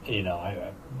 You know,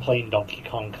 I playing Donkey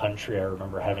Kong Country. I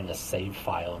remember having a save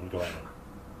file and going,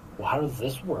 well, how does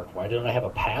this work? Why don't I have a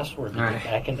password to get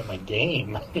back into my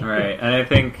game? Right, and I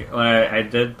think when I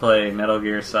did play Metal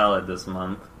Gear Solid this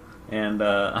month, and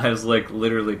I was like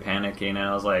literally panicking, and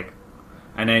I was like,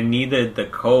 and I needed the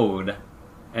code,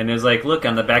 and it was like, look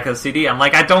on the back of the CD. I'm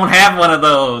like, I don't have one of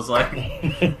those. Like,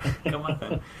 come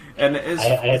on.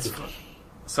 And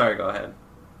sorry, go ahead.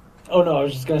 Oh no, I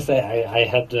was just gonna say I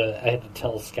had to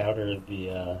tell Scouter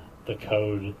the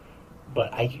code.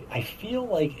 But I feel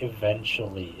like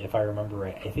eventually, if I remember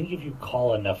right, I think if you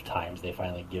call enough times, they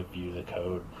finally give you the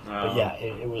code. But yeah,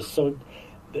 it was so...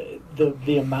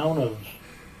 The amount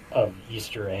of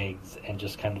Easter eggs and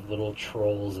just kind of little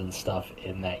trolls and stuff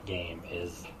in that game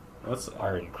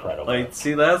are incredible. Like,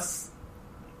 see, that's...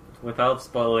 Without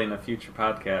spoiling a future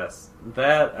podcast,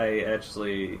 that I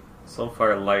actually so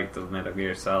far liked of Metal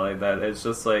Gear Solid, that it's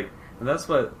just like... And that's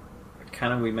what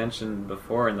kind of we mentioned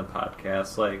before in the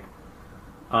podcast, like...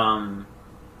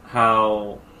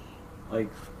 how,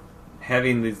 like,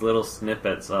 having these little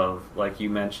snippets of, like you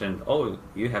mentioned, oh,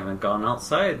 you haven't gone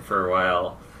outside for a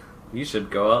while, you should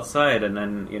go outside, and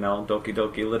then, you know, Doki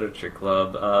Doki Literature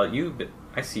Club,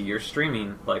 I see you're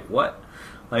streaming, like, what?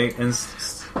 Like, and,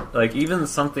 like, even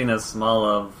something as small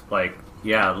of, like,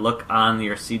 yeah, look on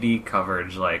your CD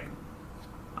coverage, like,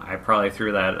 I probably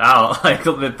threw that out, like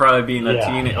it probably being a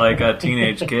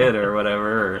teenage kid or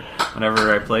whatever. Or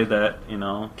whenever I played that, you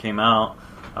know, came out,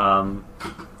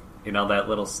 you know, that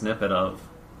little snippet of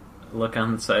look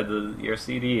inside your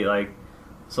CD, like,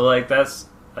 so like that's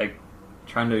like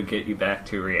trying to get you back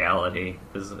to reality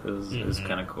is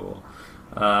kind of cool.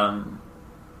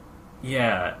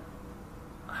 Yeah,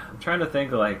 I'm trying to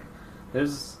think, like,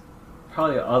 there's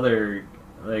probably other,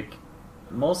 like.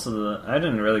 Most of I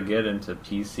didn't really get into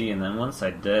PC, and then once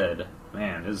I did,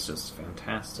 man, it's just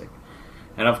fantastic.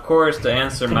 And of course, to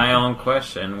answer my own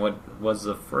question, what was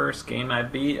the first game I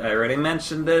beat? I already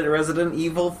mentioned it, Resident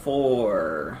Evil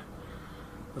 4.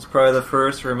 That's probably the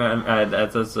first,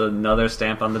 that's another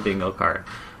stamp on the bingo card.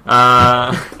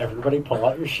 Everybody pull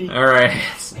out your sheet. Alright,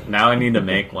 now I need to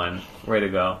make one. Way to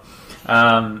go.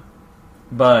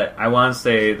 But I want to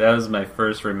say, that was my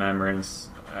first remembrance.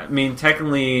 I mean,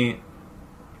 technically...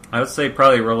 I would say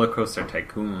probably Roller Coaster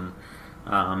Tycoon.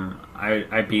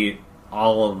 I beat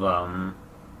all of them,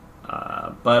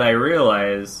 but I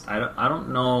realized I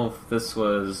don't know if this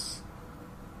was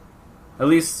at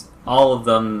least all of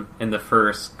them in the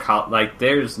first like.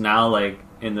 There's now, like,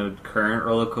 in the current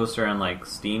Roller Coaster on, like,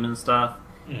 Steam and stuff.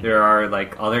 There are,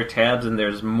 like, other tabs, and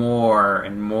there's more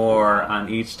and more on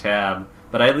each tab.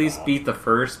 But I at least beat the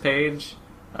first page,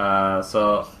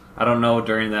 so. I don't know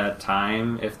during that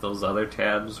time if those other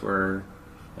tabs were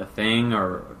a thing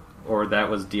or that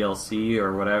was DLC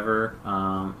or whatever,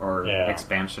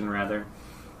 expansion rather.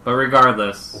 But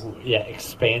regardless,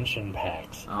 expansion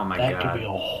packs. Oh my god, that could be a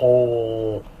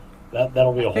whole.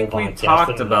 That'll be a whole. I think we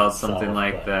talked about something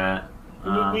like that.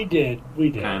 We did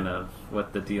kind of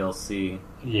with the DLC.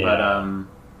 Yeah,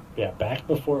 but back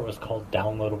before it was called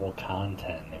downloadable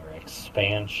content, they were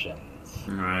expansions.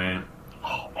 Right.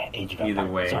 Oh man, Age of Either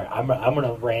Empires. way, sorry, I'm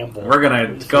gonna ramble. We're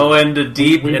gonna go into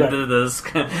this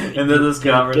conversation.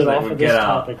 Get off of this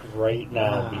topic right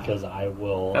now because I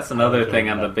will. That's another thing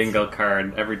on the bingo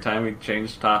card. Every time we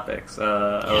change topics,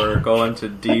 or go into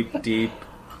deep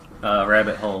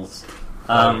rabbit holes.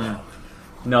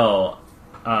 No,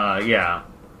 yeah,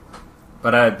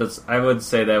 but I would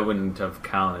say that wouldn't have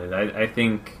counted. I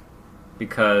think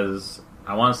because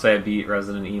I want to say I beat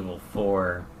Resident Evil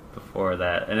 4. Before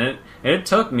that, and it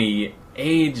took me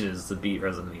ages to beat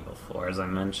Resident Evil 4, as I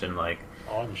mentioned, like,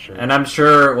 I'm sure. And I'm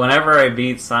sure whenever I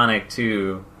beat Sonic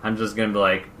 2, I'm just gonna be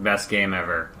like, best game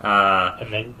ever.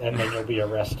 And then you'll be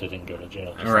arrested and go to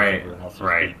jail. Just right, like everyone else who's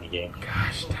right. beating the game.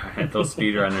 Gosh darn it, those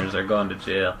speedrunners are going to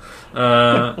jail.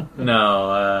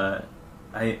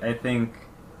 I think,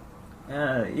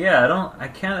 I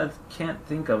can't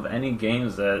think of any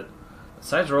games that,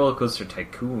 besides Roller Coaster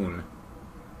Tycoon.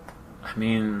 I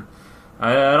mean,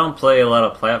 I don't play a lot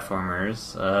of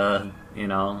platformers,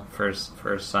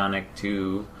 for Sonic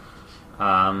 2.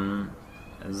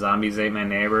 Zombies Ate My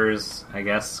Neighbors, I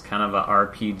guess, kind of a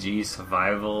RPG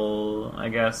survival, I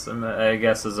guess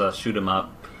is a shoot 'em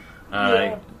up.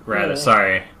 Sorry,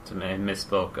 I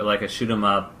misspoke. Like a shoot 'em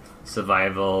up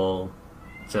survival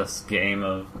just game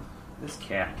of this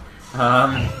cat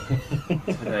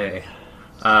today.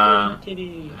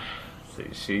 Kitty.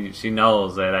 She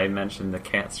knows that I mentioned the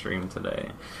cat stream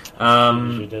today.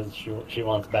 She does. She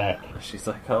wants back. She's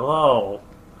like, hello.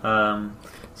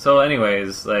 So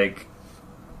anyways, like,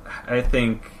 I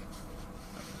think,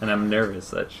 and I'm nervous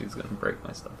that she's gonna break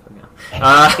my stuff again.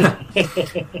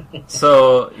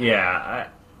 So yeah,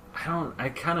 I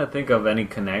kind of think of any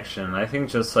connection. I think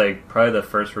just like probably the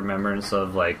first remembrance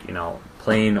of like, you know,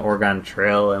 playing Oregon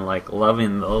Trail and like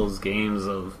loving those games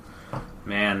of,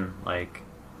 man, like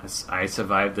I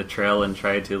survived the trail and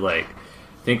tried to like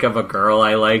think of a girl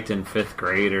I liked in 5th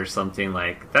grade or something,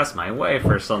 like that's my wife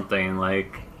or something,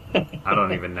 like I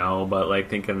don't even know, but like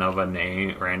thinking of a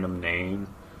random name.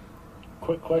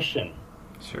 Quick question.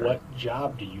 Sure. What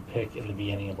job do you pick in the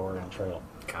beginning of Oregon Trail?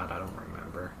 God, I don't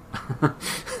remember.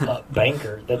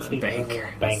 Banker. That's the Banker. only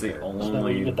banker. That's the That's where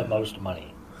only. you get the most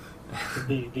money.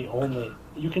 The only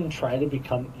you can try to be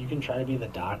the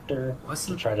doctor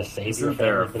to try to save your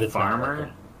family, but it's farmer? not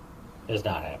happening. It's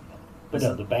not happening. But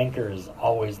no, the banker is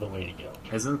always the way to go.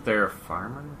 Isn't there a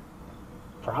farmer?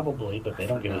 Probably, but they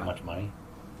don't get as much money.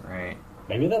 Right.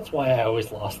 Maybe that's why I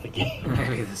always lost the game.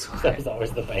 Maybe that's why. I was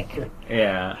always the banker.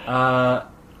 Yeah.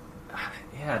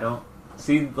 Yeah, I don't...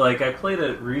 See, like, I played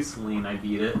it recently and I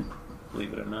beat it,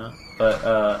 believe it or not.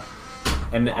 But,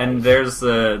 and there's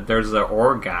the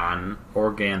Oregon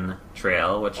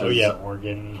Trail, which is...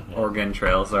 Oregon. Yeah. Oregon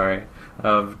Trail, sorry.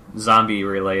 Of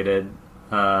zombie-related...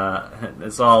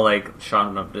 it's all like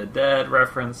Shaun of the Dead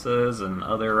references and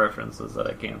other references that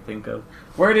I can't think of.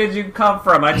 Where did you come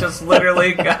from? I just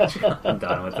literally got you. I'm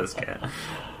done with this cat.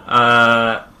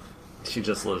 She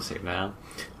just lives here now.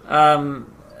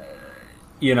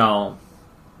 You know,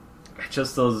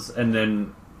 just those, and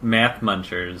then Math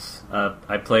Munchers.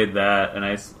 I played that, and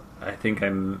I think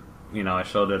I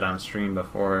showed it on stream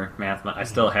before. I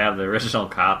still have the original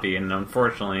copy, and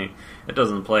unfortunately, it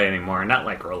doesn't play anymore. Not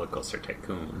like Roller Coaster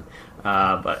Tycoon,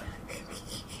 but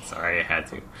sorry, I had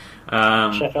to.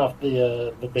 Check off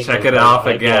the bingo. Check it off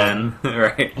again,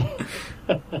 right?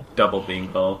 Double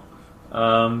bingo.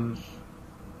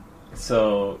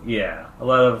 So yeah, a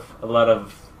lot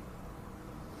of.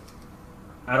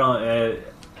 I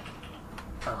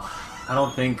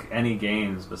don't think any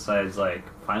games besides like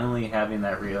finally having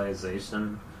that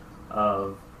realization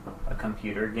of a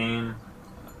computer game,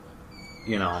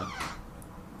 you know,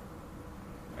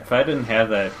 if I didn't have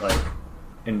that like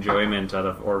enjoyment out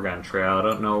of Oregon Trail, I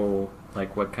don't know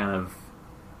like what kind of,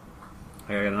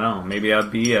 I don't know, maybe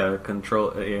I'd be a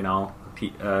console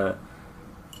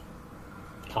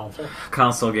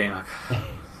gamer.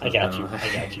 I got you.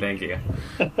 Thank you.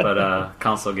 But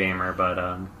console gamer, but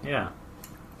yeah.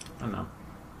 I don't know.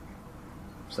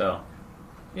 So,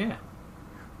 yeah.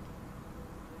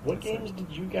 What games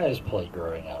did you guys play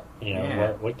growing up? You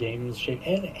know, what games shaped...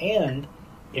 And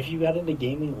if you got into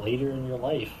gaming later in your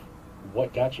life,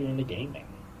 what got you into gaming?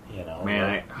 You know,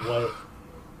 man,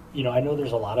 I know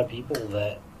there's a lot of people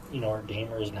that, you know, are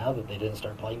gamers now that they didn't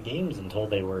start playing games until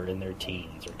they were in their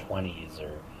teens or 20s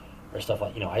or stuff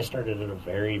like... You know, I started at a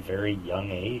very, very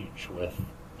young age with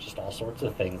just all sorts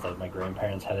of things. Like my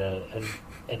grandparents had an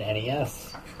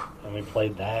NES, and we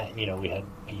played that. And, you know, we had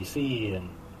PC and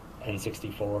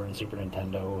N64 and Super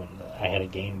Nintendo, and I had a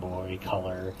Game Boy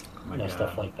Color,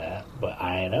 stuff like that. But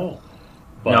I know.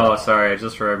 No, sorry, I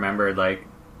just remembered, like,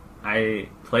 I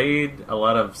played a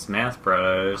lot of Smash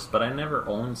Brothers, but I never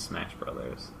owned Smash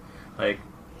Brothers. Like,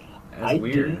 that's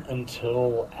weird. I didn't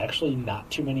until, actually,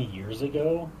 not too many years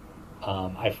ago.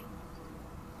 I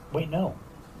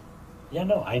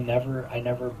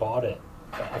never bought it.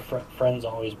 Friends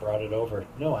always brought it over.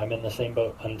 No, I'm in the same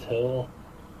boat until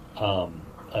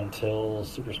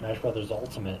Super Smash Bros.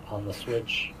 Ultimate on the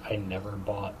Switch. I never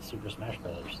bought Super Smash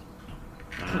Bros.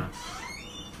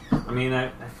 I mean, I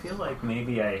feel like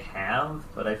maybe I have,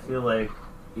 but I feel like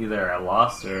either I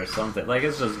lost it or something. Like,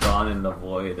 it's just gone in the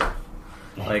void.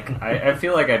 Like, I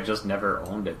feel like I just never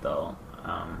owned it, though.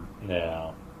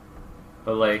 Yeah.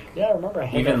 But, like, yeah, I remember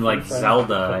even, like,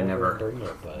 Zelda, I never... Bring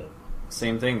it, but...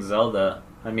 Same thing, Zelda.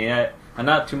 I mean, I'm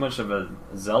not too much of a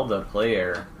Zelda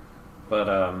player, but,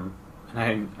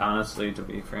 I honestly, to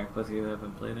be frank with you,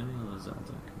 haven't played any of those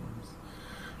Zelda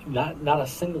games. Not a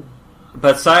single...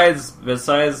 Besides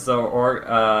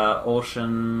the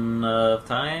Ocean of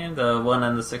Time, the one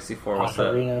on the 64, what's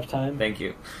that? Ocarina of Time? Thank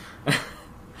you.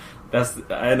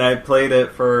 And I played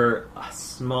it for a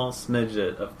small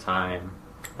smidget of time.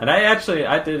 And I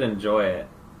did enjoy it.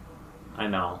 I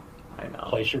know.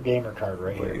 Place your gamer card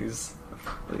right here.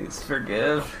 Please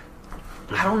forgive.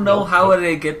 I don't know how would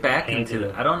I get back into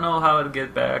it. I don't know how to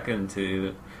get back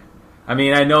into I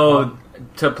mean, I know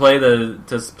to play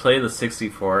the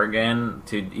 64 again,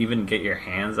 to even get your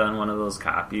hands on one of those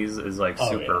copies is like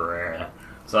super rare. Yeah.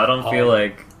 So I don't feel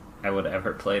like I would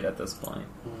ever play it at this point.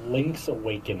 Link's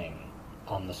Awakening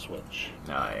on the Switch.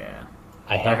 Oh yeah,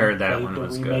 I haven't heard that played one the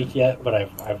was remake good yet, but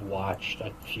I've watched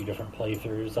a few different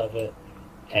playthroughs of it,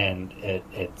 and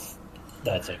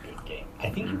that's a good game. I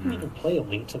think you can even play A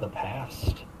Link to the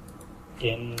Past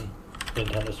in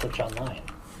Nintendo Switch Online,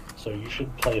 so you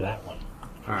should play that one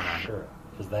for sure,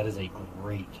 because that is a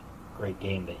great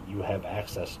game that you have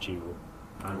access to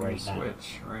on right the now.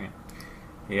 Switch, right?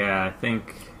 Yeah, I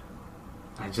think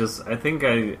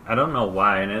I don't know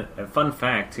why. And a fun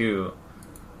fact too,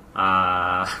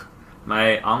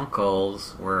 my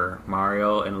uncles were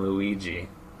Mario and Luigi.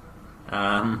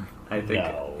 I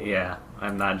think, yeah,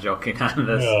 I'm not joking on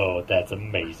this. No, that's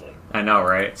amazing. I know,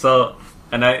 right? So,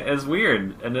 and it's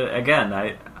weird. And again,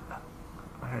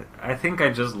 I think I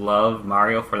just love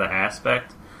Mario for the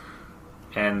aspect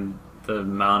and the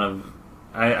amount of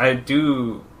I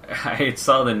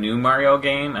saw the new Mario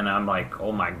game and I'm like,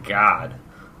 oh my god.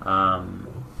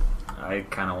 I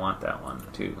kind of want that one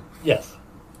too. Yes.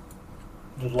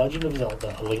 The Legend of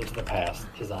Zelda: A Link to the Past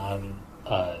is on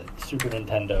Super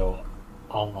Nintendo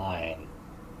Online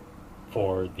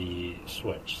for the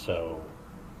Switch. So,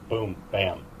 boom,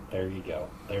 bam, there you go.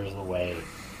 There's the way.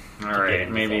 All right,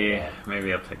 maybe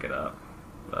I'll pick it up.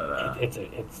 But it's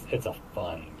a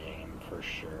fun game for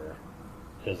sure.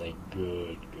 It is a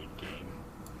good game.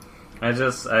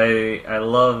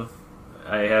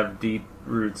 I have deep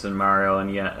roots in Mario,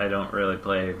 and yet I don't really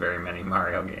play very many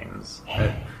Mario games.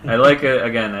 I like it,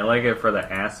 again, I like it for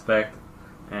the aspect.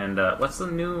 And what's the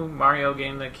new Mario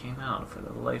game that came out, for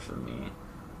the life of me?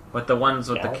 What, the ones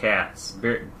with the cats?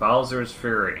 Bowser's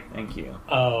Fury, thank you.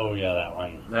 Oh, yeah, that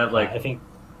one. I think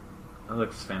that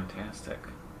looks fantastic.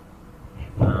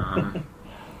 I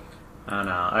don't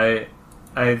know.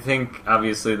 I think,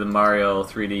 obviously, the Mario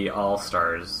 3D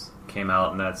All-Stars came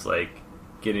out, and that's, like,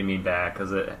 getting me back,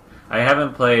 because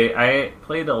I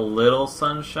played a little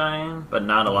Sunshine, but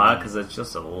not a lot, because it's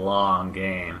just a long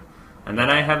game. And then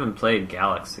I haven't played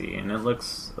Galaxy, and it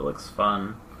looks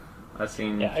fun. I've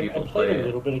seen people play it. I played a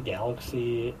little bit of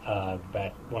Galaxy.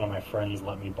 Back, one of my friends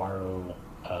let me borrow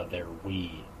their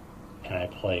Wii, and I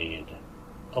played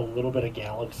a little bit of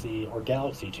Galaxy, or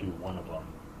Galaxy 2, one of them.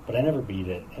 But I never beat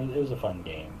it. It was a fun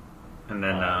game. And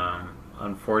then,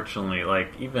 unfortunately, I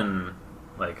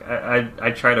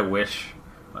try to wish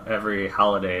every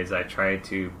holidays I try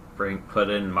to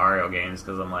put in Mario games,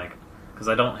 because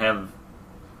I don't have,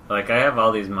 I have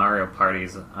all these Mario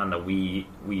parties on the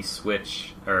Wii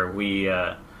Switch, or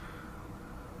Wii,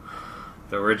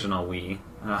 the original Wii.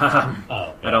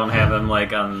 I don't have them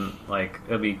on,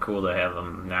 it'd be cool to have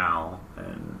them now.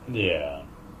 And yeah.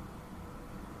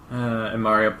 And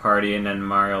Mario Party, and then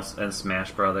Mario and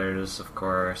Smash Brothers, of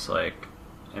course,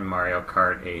 and Mario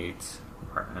Kart 8,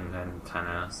 and then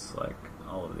Tennis,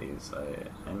 all of these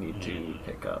I need to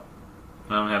pick up.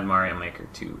 I don't have Mario Maker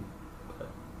 2, but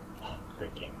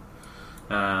great game.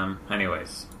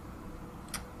 Anyways,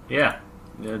 yeah,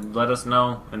 let us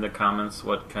know in the comments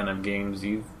what kind of games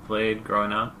you've played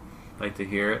growing up. I'd like to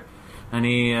hear it.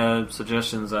 Any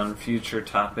suggestions on future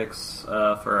topics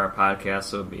for our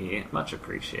podcast would be much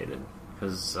appreciated,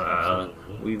 because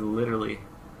we literally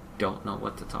don't know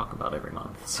what to talk about every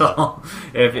month. So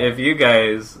if you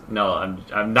guys know,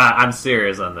 I'm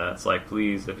serious on this.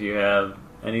 Please, if you have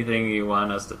anything you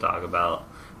want us to talk about,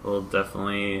 we'll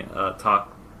definitely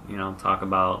talk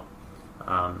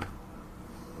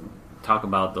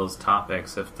about those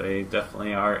topics if they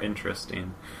definitely are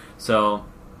interesting. So,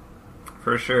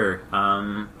 for sure,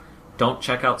 don't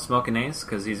check out Smokinace,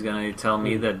 because he's going to tell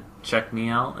me that check me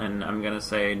out, and I'm going to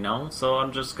say no, so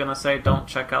I'm just going to say don't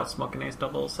check out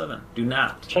Smokinace007. Do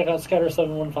not. Check out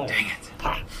Scatter715. Dang it.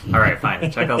 Alright, fine.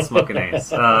 Check out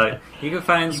Smokinace. You can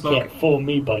find You can't fool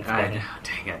me, Bugs Bunny.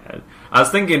 Dang it. I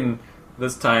was thinking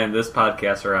this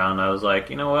podcast around, I was like,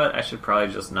 you know what? I should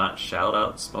probably just not shout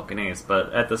out Smokinace,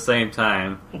 but at the same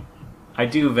time, I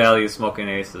do value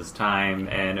Smokinace's time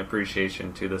and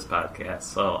appreciation to this podcast,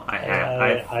 so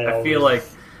I feel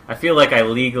like I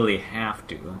legally have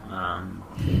to.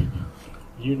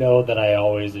 You know that I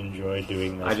always enjoy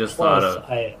doing this. I just thought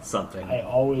of something. I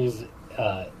always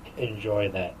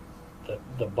enjoy that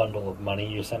the bundle of money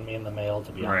you send me in the mail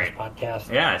to be on this podcast.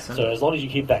 Yeah, so as long as you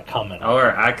keep that coming.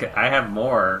 Or I have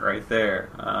more right there.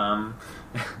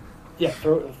 Yeah,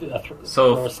 throw a stamp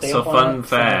so on fun it, fact.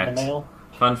 send it in the mail.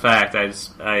 Fun fact, I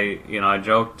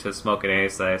joked to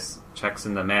Smokinace that I checks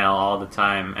in the mail all the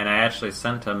time, and I actually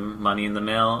sent him money in the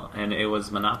mail, and it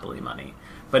was Monopoly money.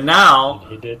 But now,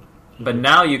 He did? But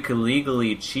now you could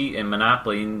legally cheat in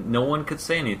Monopoly, and no one could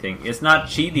say anything. It's not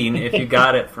cheating if you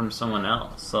got it from someone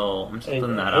else. So I'm just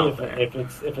putting that out there. If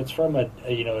it's from a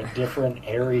different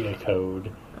area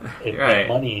code, Right.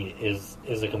 money is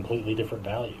a completely different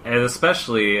value. And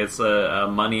especially, it's a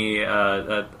money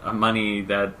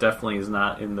that definitely is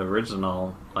not in the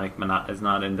original, is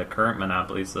not in the current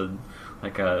Monopoly. So,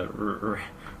 like a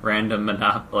random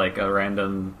like a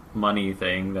random money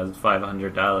thing that's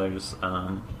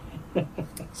 $500.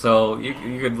 So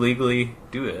you could legally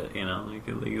do it. You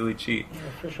could legally cheat. Yeah,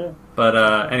 for sure.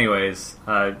 But anyways,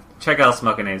 check out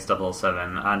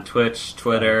Smokinace007 on Twitch,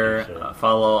 Twitter.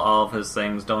 Follow all of his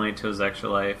things. Donate to his extra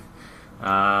life,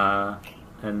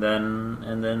 and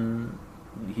then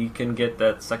he can get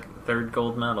that third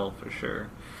gold medal for sure.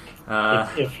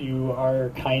 If you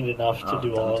are kind enough to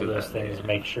do all of those things,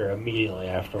 make sure immediately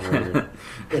afterward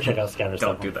go check out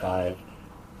Scatter75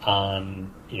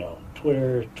 on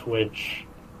Twitter, Twitch,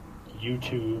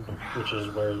 YouTube, which is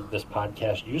where this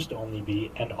podcast used to only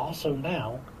be, and also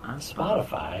now on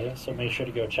Spotify. So make sure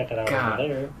to go check it out over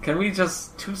there. Can we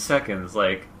just 2 seconds?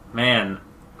 Man,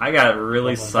 I got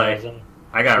really psyched.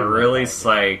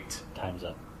 Time's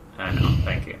up. I know.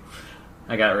 Thank you.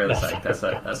 I got really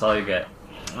psyched. That's all you get.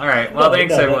 All right. Well,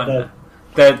 thanks everyone.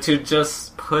 That to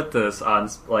just put this on.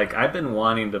 I've been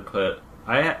wanting to put.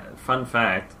 Fun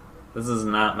fact. This is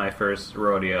not my first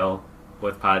rodeo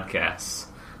with podcasts.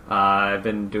 I've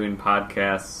been doing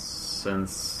podcasts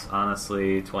since,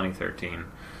 honestly, 2013.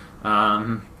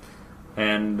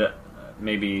 And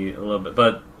maybe a little bit,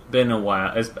 but been a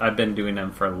while. I've been doing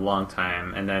them for a long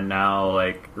time. And then now,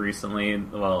 recently,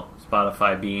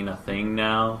 Spotify being a thing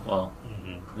now,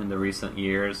 in the recent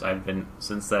years,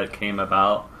 since that came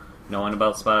about, knowing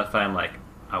about Spotify, I'm like,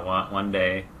 I want one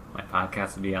day my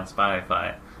podcast to be on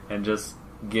Spotify. And just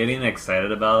getting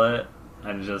excited about it,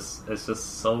 it's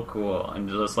just so cool. And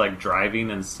just driving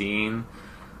and seeing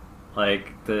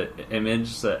the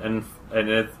image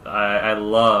I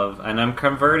love, and I'm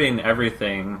converting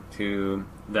everything to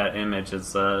that image.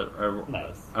 It's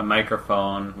a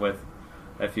microphone with,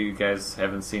 if you guys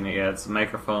haven't seen it yet, it's a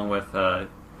microphone with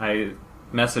I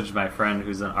messaged my friend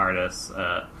who's an artist.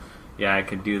 I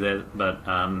could do that, but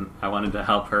I wanted to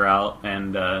help her out,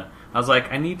 and I was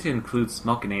like, I need to include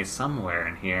Smokinace somewhere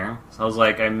in here. So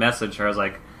I messaged her, I was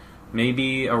like,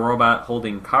 maybe a robot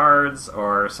holding cards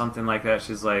or something like that.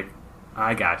 She's like,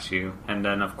 I got you. And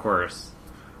then, of course,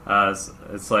 it's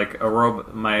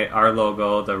our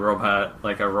logo, the robot,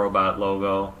 a robot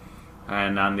logo,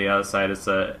 and on the other side it's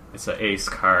a ace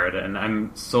card, and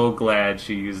I'm so glad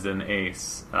she used an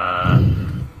ace.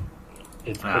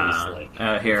 It's pretty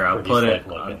slick. Here, I'll put it.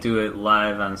 I'll do it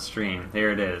live on stream.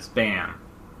 There it is. Bam.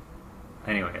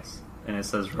 Anyways, and it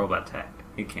says Robot Tech.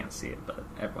 You can't see it, but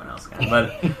everyone else can.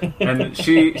 But and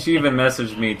she even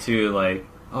messaged me too,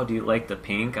 oh, do you like the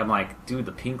pink? I'm like, dude,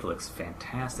 the pink looks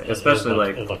fantastic.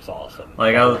 Especially it looks awesome.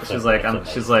 She's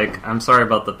like, I'm sorry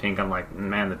about the pink. I'm like,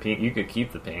 man, the pink. You could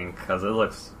keep the pink because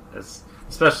it's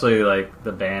especially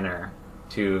the banner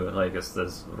too. It's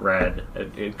this red.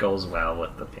 It goes well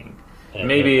with the pink. And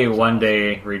maybe one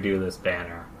day redo this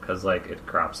banner because it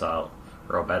crops out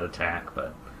Robot Attack,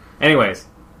 but. Anyways,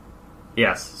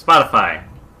 yes, Spotify.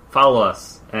 Follow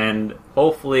us, and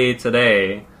hopefully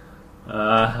today,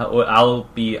 I'll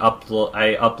be I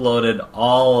uploaded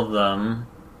all of them.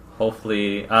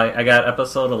 Hopefully, I got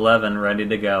episode 11 ready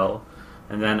to go,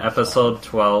 and then episode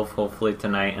 12 hopefully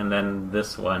tonight, and then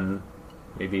this one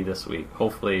maybe this week.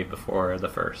 Hopefully before the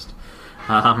 1st.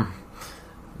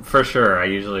 For sure, I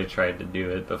usually try to do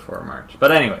it before March.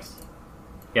 But anyways,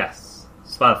 yes,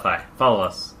 Spotify. Follow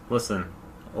us. Listen.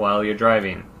 While you're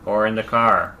driving, or in the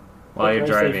car while you're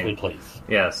driving. Safely, please.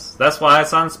 Yes, that's why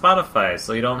it's on Spotify,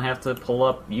 so you don't have to pull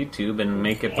up YouTube and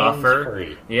make it buffer.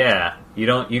 Free. Yeah,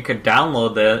 you could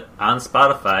download it on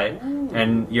Spotify,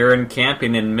 and you're in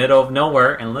camping in the middle of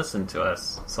nowhere and listen to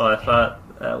us. So I thought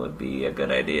that would be a good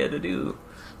idea to do.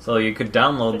 So you could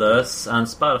download this on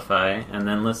Spotify and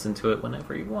then listen to it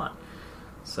whenever you want.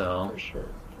 So for sure.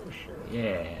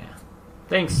 Yeah.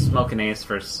 Thanks, Smokinace,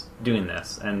 for doing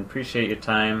this, and appreciate your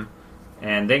time.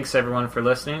 And thanks, everyone, for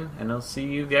listening, and I'll see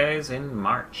you guys in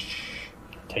March.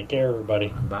 Take care, everybody.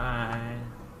 Bye.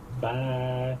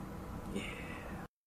 Bye.